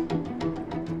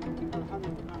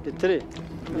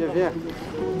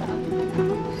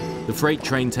 The freight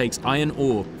train takes iron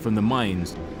ore from the mines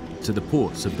to the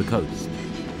ports of the coast.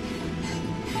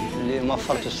 اللي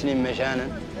موفرته سنين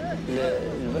مجانا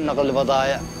نقل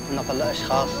البضائع نقل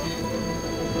الاشخاص.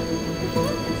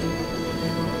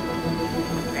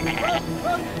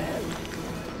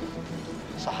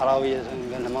 صحراوية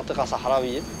منطقة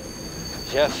صحراوية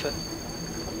جافة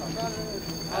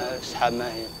السحاب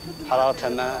ما هي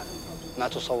حرارتها ما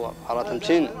تصور حرارتها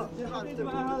متين.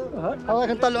 هذاك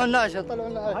نطلعوا النعش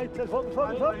هاي فوق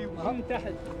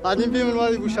قاعدين بيه من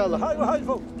الوادي ان شاء الله. هاي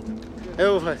فوق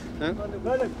ايوه فايز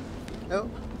ايوه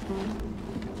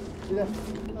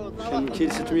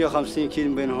كيلو 650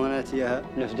 كيلو بين هونات اياها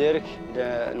من فديرك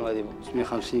لنوادي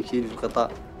 650 كيلو في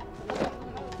القطار.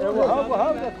 يا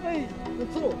وهاب يا اخي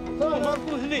نصور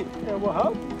مركوز لي يا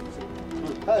وهاب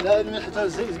هذا من حتى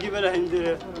زقيبه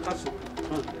ندير خاصو.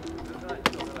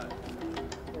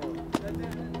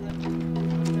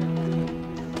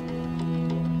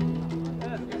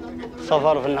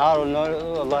 سفر في النهار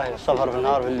والله سفر في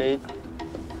النهار في الليل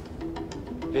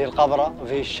فيه القبره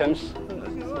وفيه الشمس.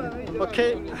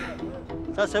 اوكي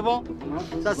ça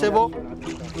c'est bon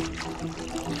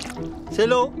c'est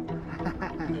l'eau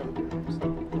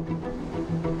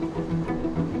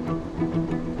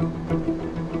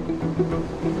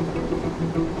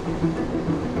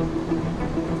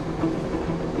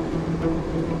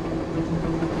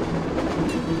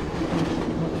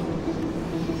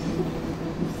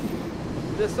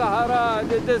Sahara,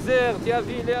 le désert, tu as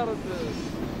vu l'herbe.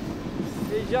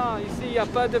 Les gens, ici, il n'y a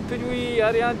pas de pluie, il n'y a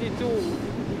rien du tout.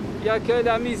 Il n'y a que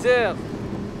la misère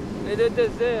et le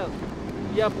désert.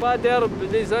 Il n'y a pas d'herbe,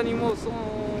 les animaux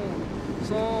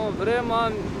sont vraiment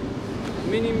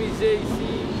minimisés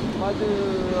ici. Pas de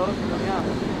rien.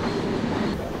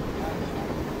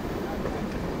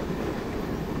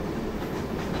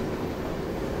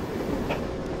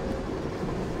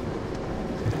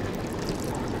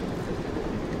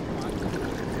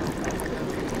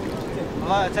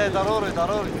 والله تاي ضروري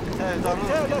ضروري تاي ضروري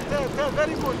تاي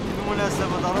فيري جود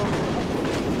بالمناسبة ضروري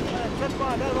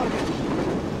كتبه لا بركة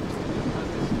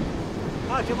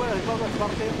ها كبر فوق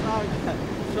برقين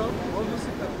شوف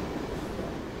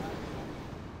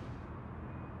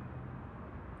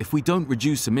If we don't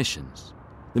reduce emissions,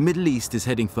 the Middle East is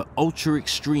heading for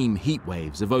ultra-extreme heat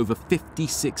waves of over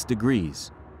 56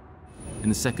 degrees in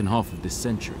the second half of this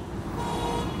century.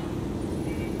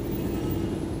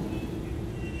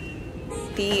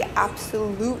 The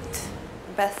absolute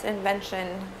best invention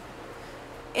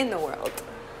in the world.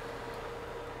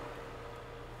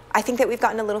 I think that we've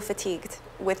gotten a little fatigued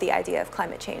with the idea of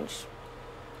climate change.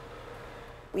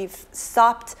 We've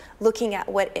stopped looking at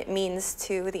what it means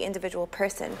to the individual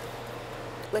person.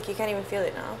 Look, you can't even feel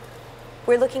it now.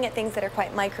 We're looking at things that are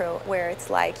quite micro, where it's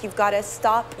like you've got to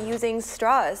stop using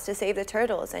straws to save the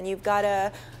turtles, and you've got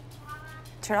to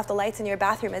turn off the lights in your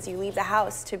bathroom as you leave the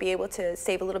house to be able to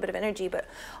save a little bit of energy. But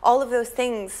all of those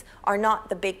things are not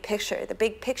the big picture. The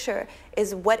big picture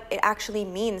is what it actually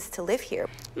means to live here.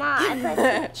 Ma, I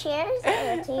put 2 chairs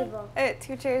and a table.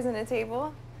 2 chairs and a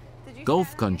table?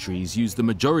 Gulf countries use the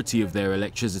majority of their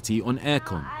electricity on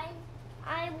aircon.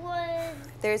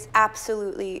 There's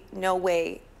absolutely no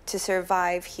way to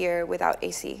survive here without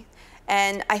AC.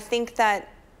 And I think that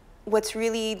what's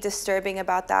really disturbing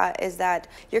about that is that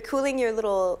you're cooling your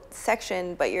little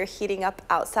section, but you're heating up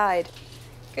outside.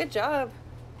 Good job.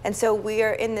 And so we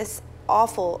are in this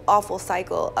awful, awful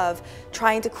cycle of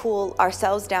trying to cool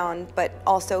ourselves down, but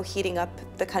also heating up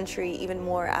the country even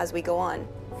more as we go on.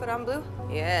 Foot on blue?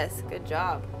 Yes, good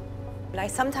job. And I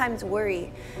sometimes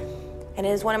worry, and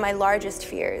it is one of my largest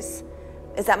fears,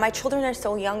 is that my children are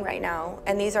so young right now,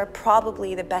 and these are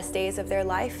probably the best days of their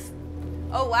life.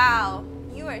 Oh, wow.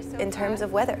 You are so in terms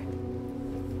of weather.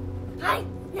 Hi,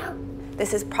 no.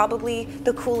 This is probably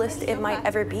the coolest it might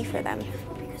ever be for them.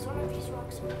 Because one of these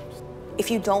rocks moves. If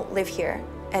you don't live here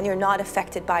and you're not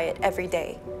affected by it every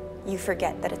day, you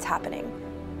forget that it's happening.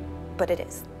 But it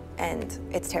is, and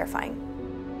it's terrifying.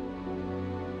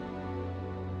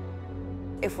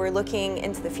 If we're looking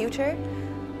into the future,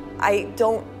 I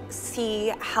don't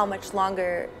see how much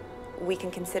longer we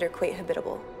can consider Kuwait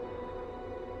habitable.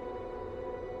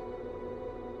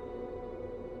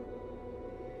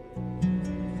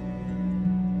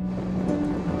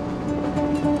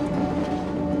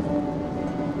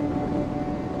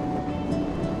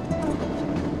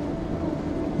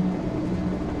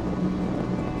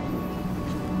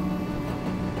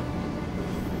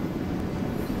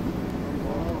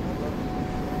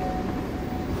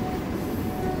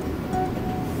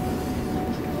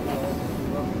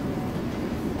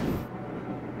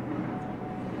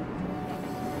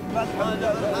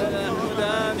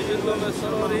 الآن جد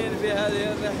مسرورين بهذه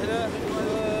الرحلة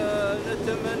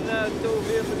ونتمنى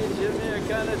التوفيق للجميع.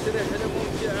 كانت رحلة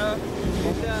ممتعة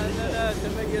إلا أننا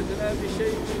تميزنا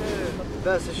بشيء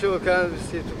بس شو كان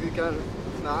كان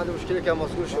ما عنده مشكلة كان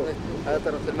مسؤول شو هذا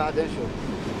طرف المعدن شو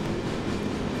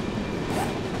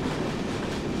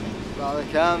بعد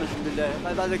كامل الحمد لله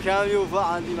بعد كامل يوفى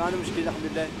عندي ما عنده مشكلة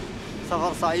الحمد لله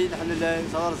سفر سعيد الحمد لله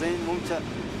سفر زين ممتع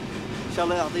إن شاء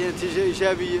الله يعطينا نتيجة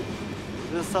إيجابية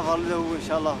للسفر اللي هو إن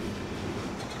شاء الله.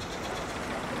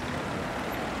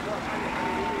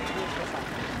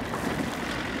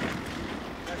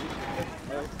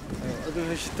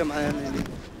 أدوه الشتة معايا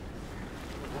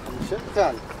شو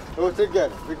ثاني هو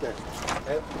تلقاني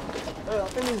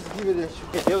أعطيني الزقيبة دي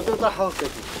شو يو تطلع حوكتي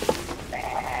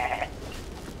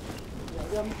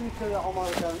يا ممكن تسوي عمر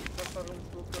كان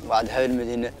بعد هاي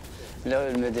المدينة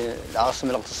العاصمة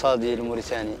الاقتصادية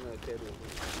لموريتانيا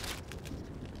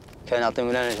كان يعطينا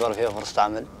لنا نجبر فيها فرصة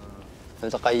عمل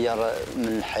وتغير من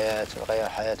الحياة وغير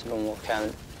حياة الأمور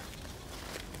كامل.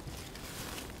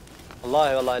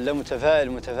 والله إلا متفائل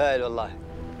والله.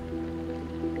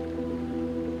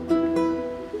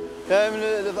 فاهم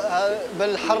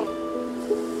بالحر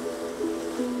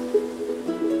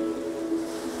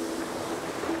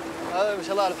هذا ما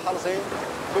شاء الله البحر زين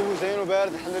جو زين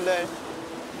وبارد الحمد لله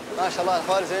ما شاء الله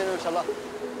الأحوال زينة ما شاء الله.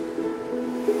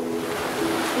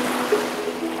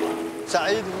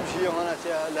 سعيد بمشي هنا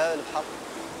لهذا البحر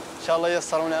إن شاء الله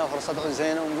ييسر لنا فرصة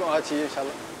زينة وآتية إن شاء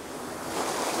الله.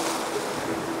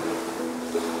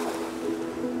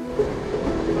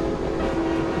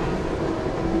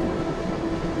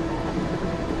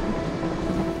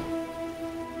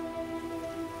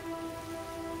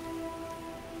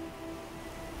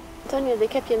 Antonio, ¿de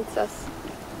qué piensas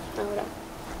ahora?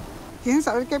 ¿Quieren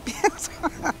saber qué pienso?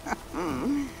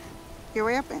 ¿Qué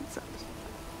voy a pensar?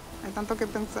 Hay tanto que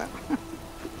pensar.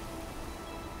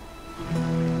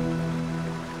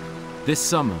 This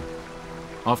summer,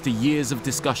 after years of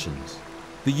discussions,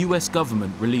 the US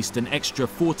government released an extra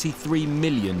 43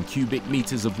 million cubic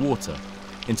meters of water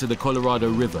into the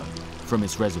Colorado River from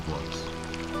its reservoirs.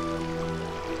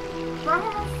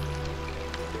 Vámonos.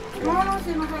 Vámonos,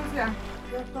 inocencia.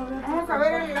 Vamos a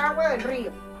ver el agua del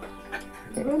río.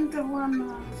 Vente,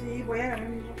 Juana. Sí, voy a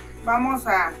ver. Vamos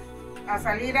a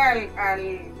salir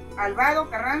al vado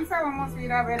Carranza, vamos a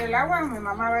ir a ver el agua. Mi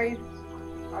mamá va a ir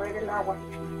a ver el agua.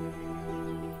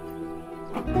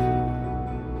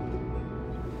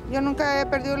 Yo nunca he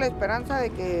perdido la esperanza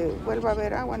de que vuelva a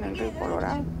haber agua en el río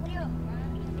Colorado.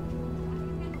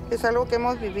 Es algo que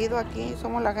hemos vivido aquí,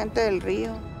 somos la gente del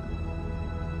río.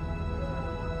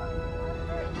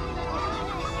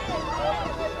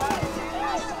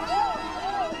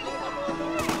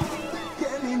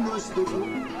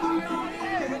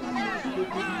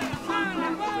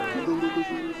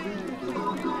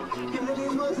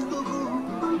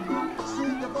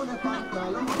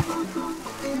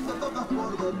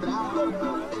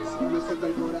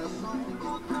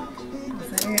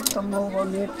 Sí, está muy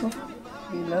bonito.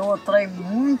 Y luego trae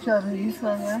muchas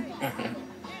risas, ¿eh?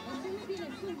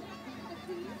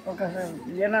 Porque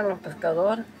se llenan los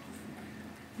pescadores,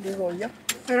 digo yo.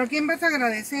 ¿Pero a quién vas a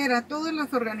agradecer? ¿A todas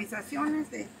las organizaciones?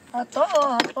 A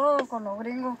todos, con los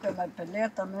gringos que me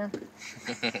pelean también.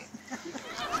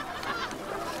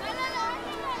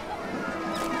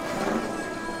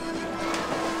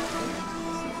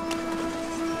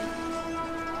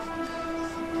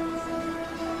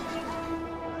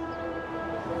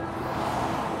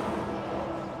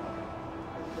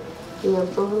 Y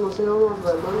entonces nos íbamos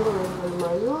remando desde el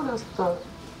mayor hasta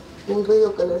un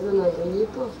río que le dicen el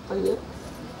rillito, hasta allá.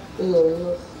 Y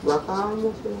nos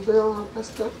bajábamos y nos íbamos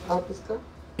a pescar.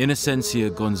 Inocencia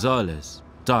Gonzalez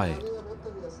died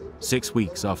 6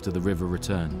 weeks after the river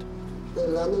returned.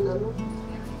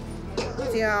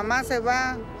 Si mi mamá se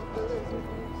va,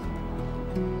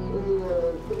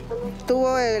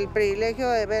 tuvo el privilegio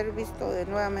de haber visto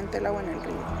nuevamente el agua en el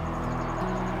río.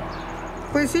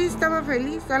 Pues sí, estaba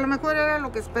feliz. A lo mejor era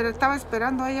lo que estaba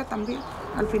esperando a ella también,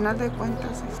 al final de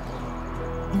cuentas.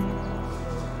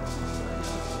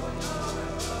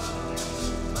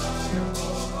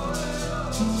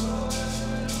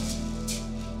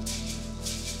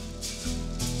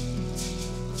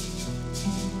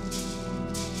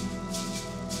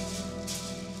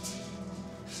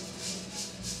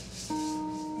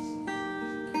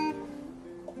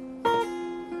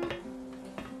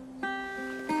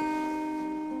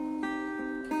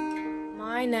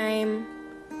 My name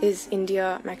is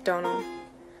India McDonald.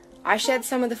 I shared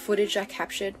some of the footage I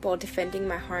captured while defending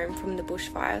my home from the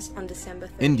bushfires on December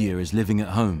 3rd. India is living at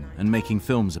home and making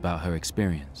films about her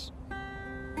experience.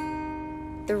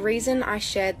 The reason I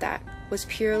shared that was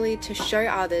purely to show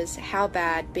others how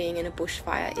bad being in a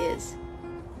bushfire is.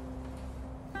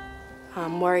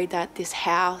 I'm worried that this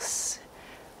house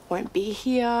won't be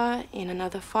here in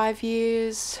another 5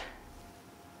 years.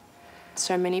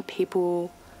 So many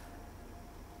people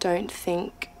don't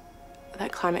think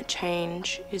that climate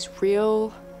change is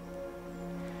real.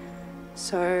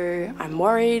 So I'm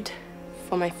worried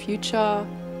for my future,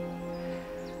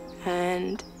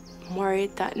 and I'm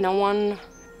worried that no one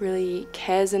really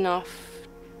cares enough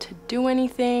to do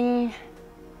anything.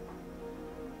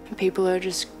 And people are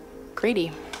just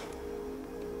greedy.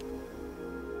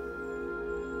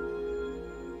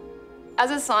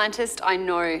 As a scientist, I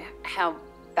know how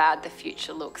bad the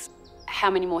future looks, how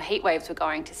many more heat waves we're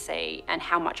going to see, and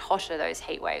how much hotter those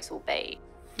heat waves will be.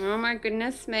 Oh my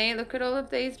goodness me, look at all of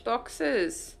these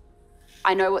boxes.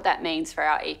 I know what that means for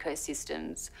our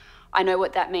ecosystems. I know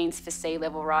what that means for sea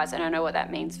level rise, and I know what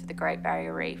that means for the Great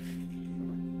Barrier Reef.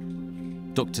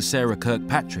 Dr. Sarah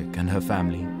Kirkpatrick and her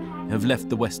family have left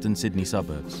the Western Sydney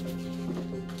suburbs.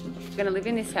 We're going to live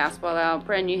in this house while our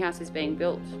brand new house is being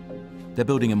built. They're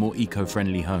building a more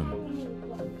eco-friendly home.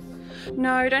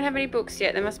 No, don't have any books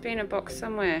yet. They must be in a box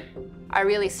somewhere. I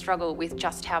really struggle with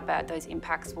just how bad those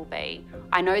impacts will be.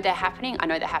 I know they're happening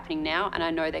now, and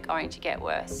I know they're going to get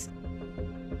worse.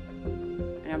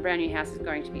 And our brand new house is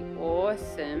going to be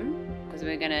awesome because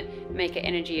we're going to make it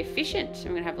energy efficient.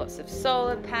 We're going to have lots of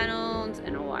solar panels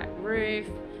and a white roof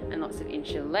and lots of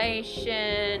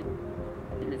insulation.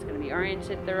 And it's going to be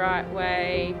oriented the right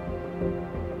way.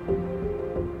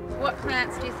 What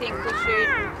plants do you think we should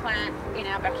plant in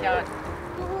our backyard?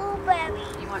 Blueberries.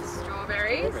 You want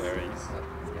strawberries?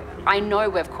 I know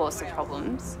we've caused the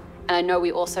problems, And I know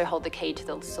we also hold the key to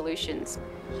the solutions.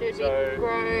 Should we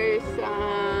grow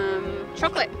some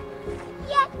chocolate?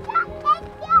 Yeah, chocolate,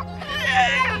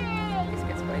 yeah.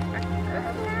 Biscuits, please.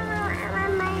 I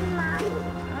want my mommy.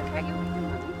 Okay, you're with your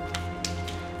mummy.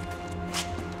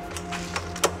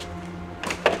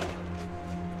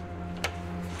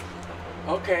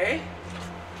 Okay.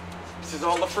 This is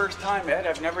all the first time, Ed.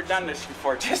 I've never done this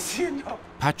before, just so you know.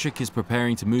 Patrick is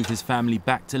preparing to move his family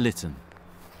back to Lytton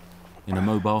in a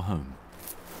mobile home.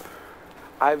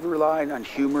 I've relied on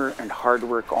humor and hard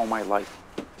work all my life.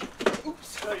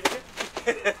 Oops.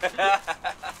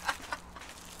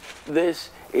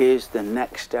 This is the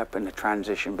next step in the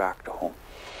transition back to home.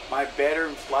 My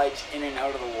bedroom slides in and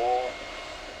out of the wall.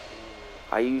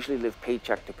 I usually live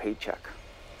paycheck to paycheck.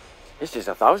 It's just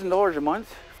 $1,000 a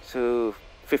month, so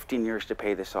 15 years to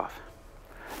pay this off.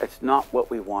 It's not what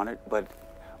we wanted, but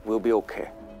we'll be okay.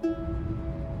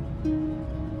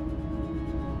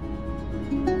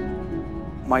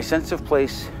 My sense of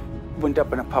place went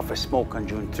up in a puff of smoke on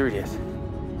June 30th.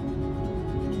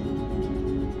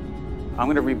 I'm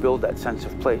going to rebuild that sense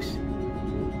of place.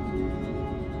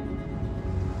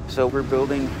 So we're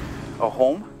building a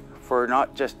home for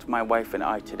not just my wife and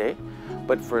I today,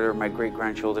 but for my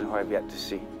great-grandchildren who I've yet to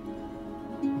see.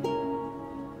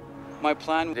 My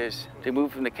plan is to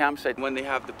move from the campsite when they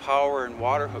have the power and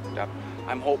water hooked up.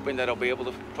 I'm hoping that I'll be able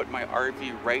to put my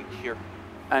RV right here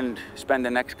and spend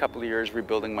the next couple of years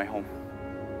rebuilding my home.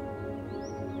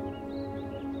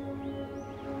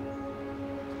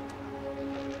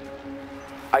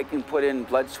 I can put in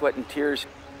blood, sweat, and tears,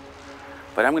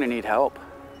 but I'm going to need help.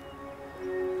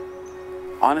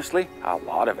 Honestly, a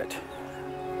lot of it.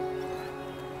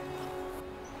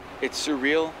 It's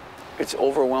surreal, it's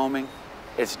overwhelming,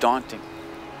 it's daunting.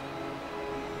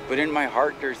 But in my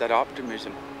heart, there's that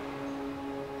optimism.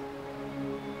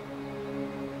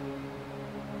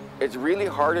 It's really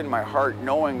hard in my heart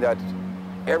knowing that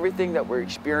everything that we're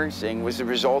experiencing was the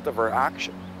result of our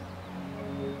action.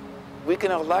 We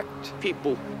can elect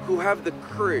people who have the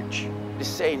courage to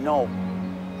say, no,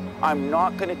 I'm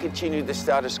not going to continue the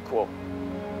status quo.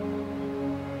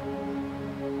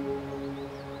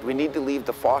 We need to leave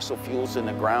the fossil fuels in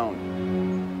the ground.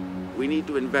 We need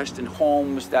to invest in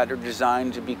homes that are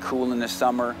designed to be cool in the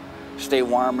summer, stay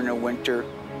warm in the winter.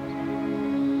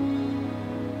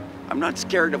 I'm not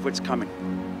scared of what's coming.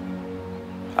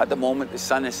 At the moment, the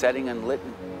sun is setting on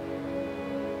Lytton,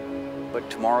 but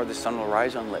tomorrow the sun will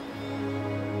rise on Lytton.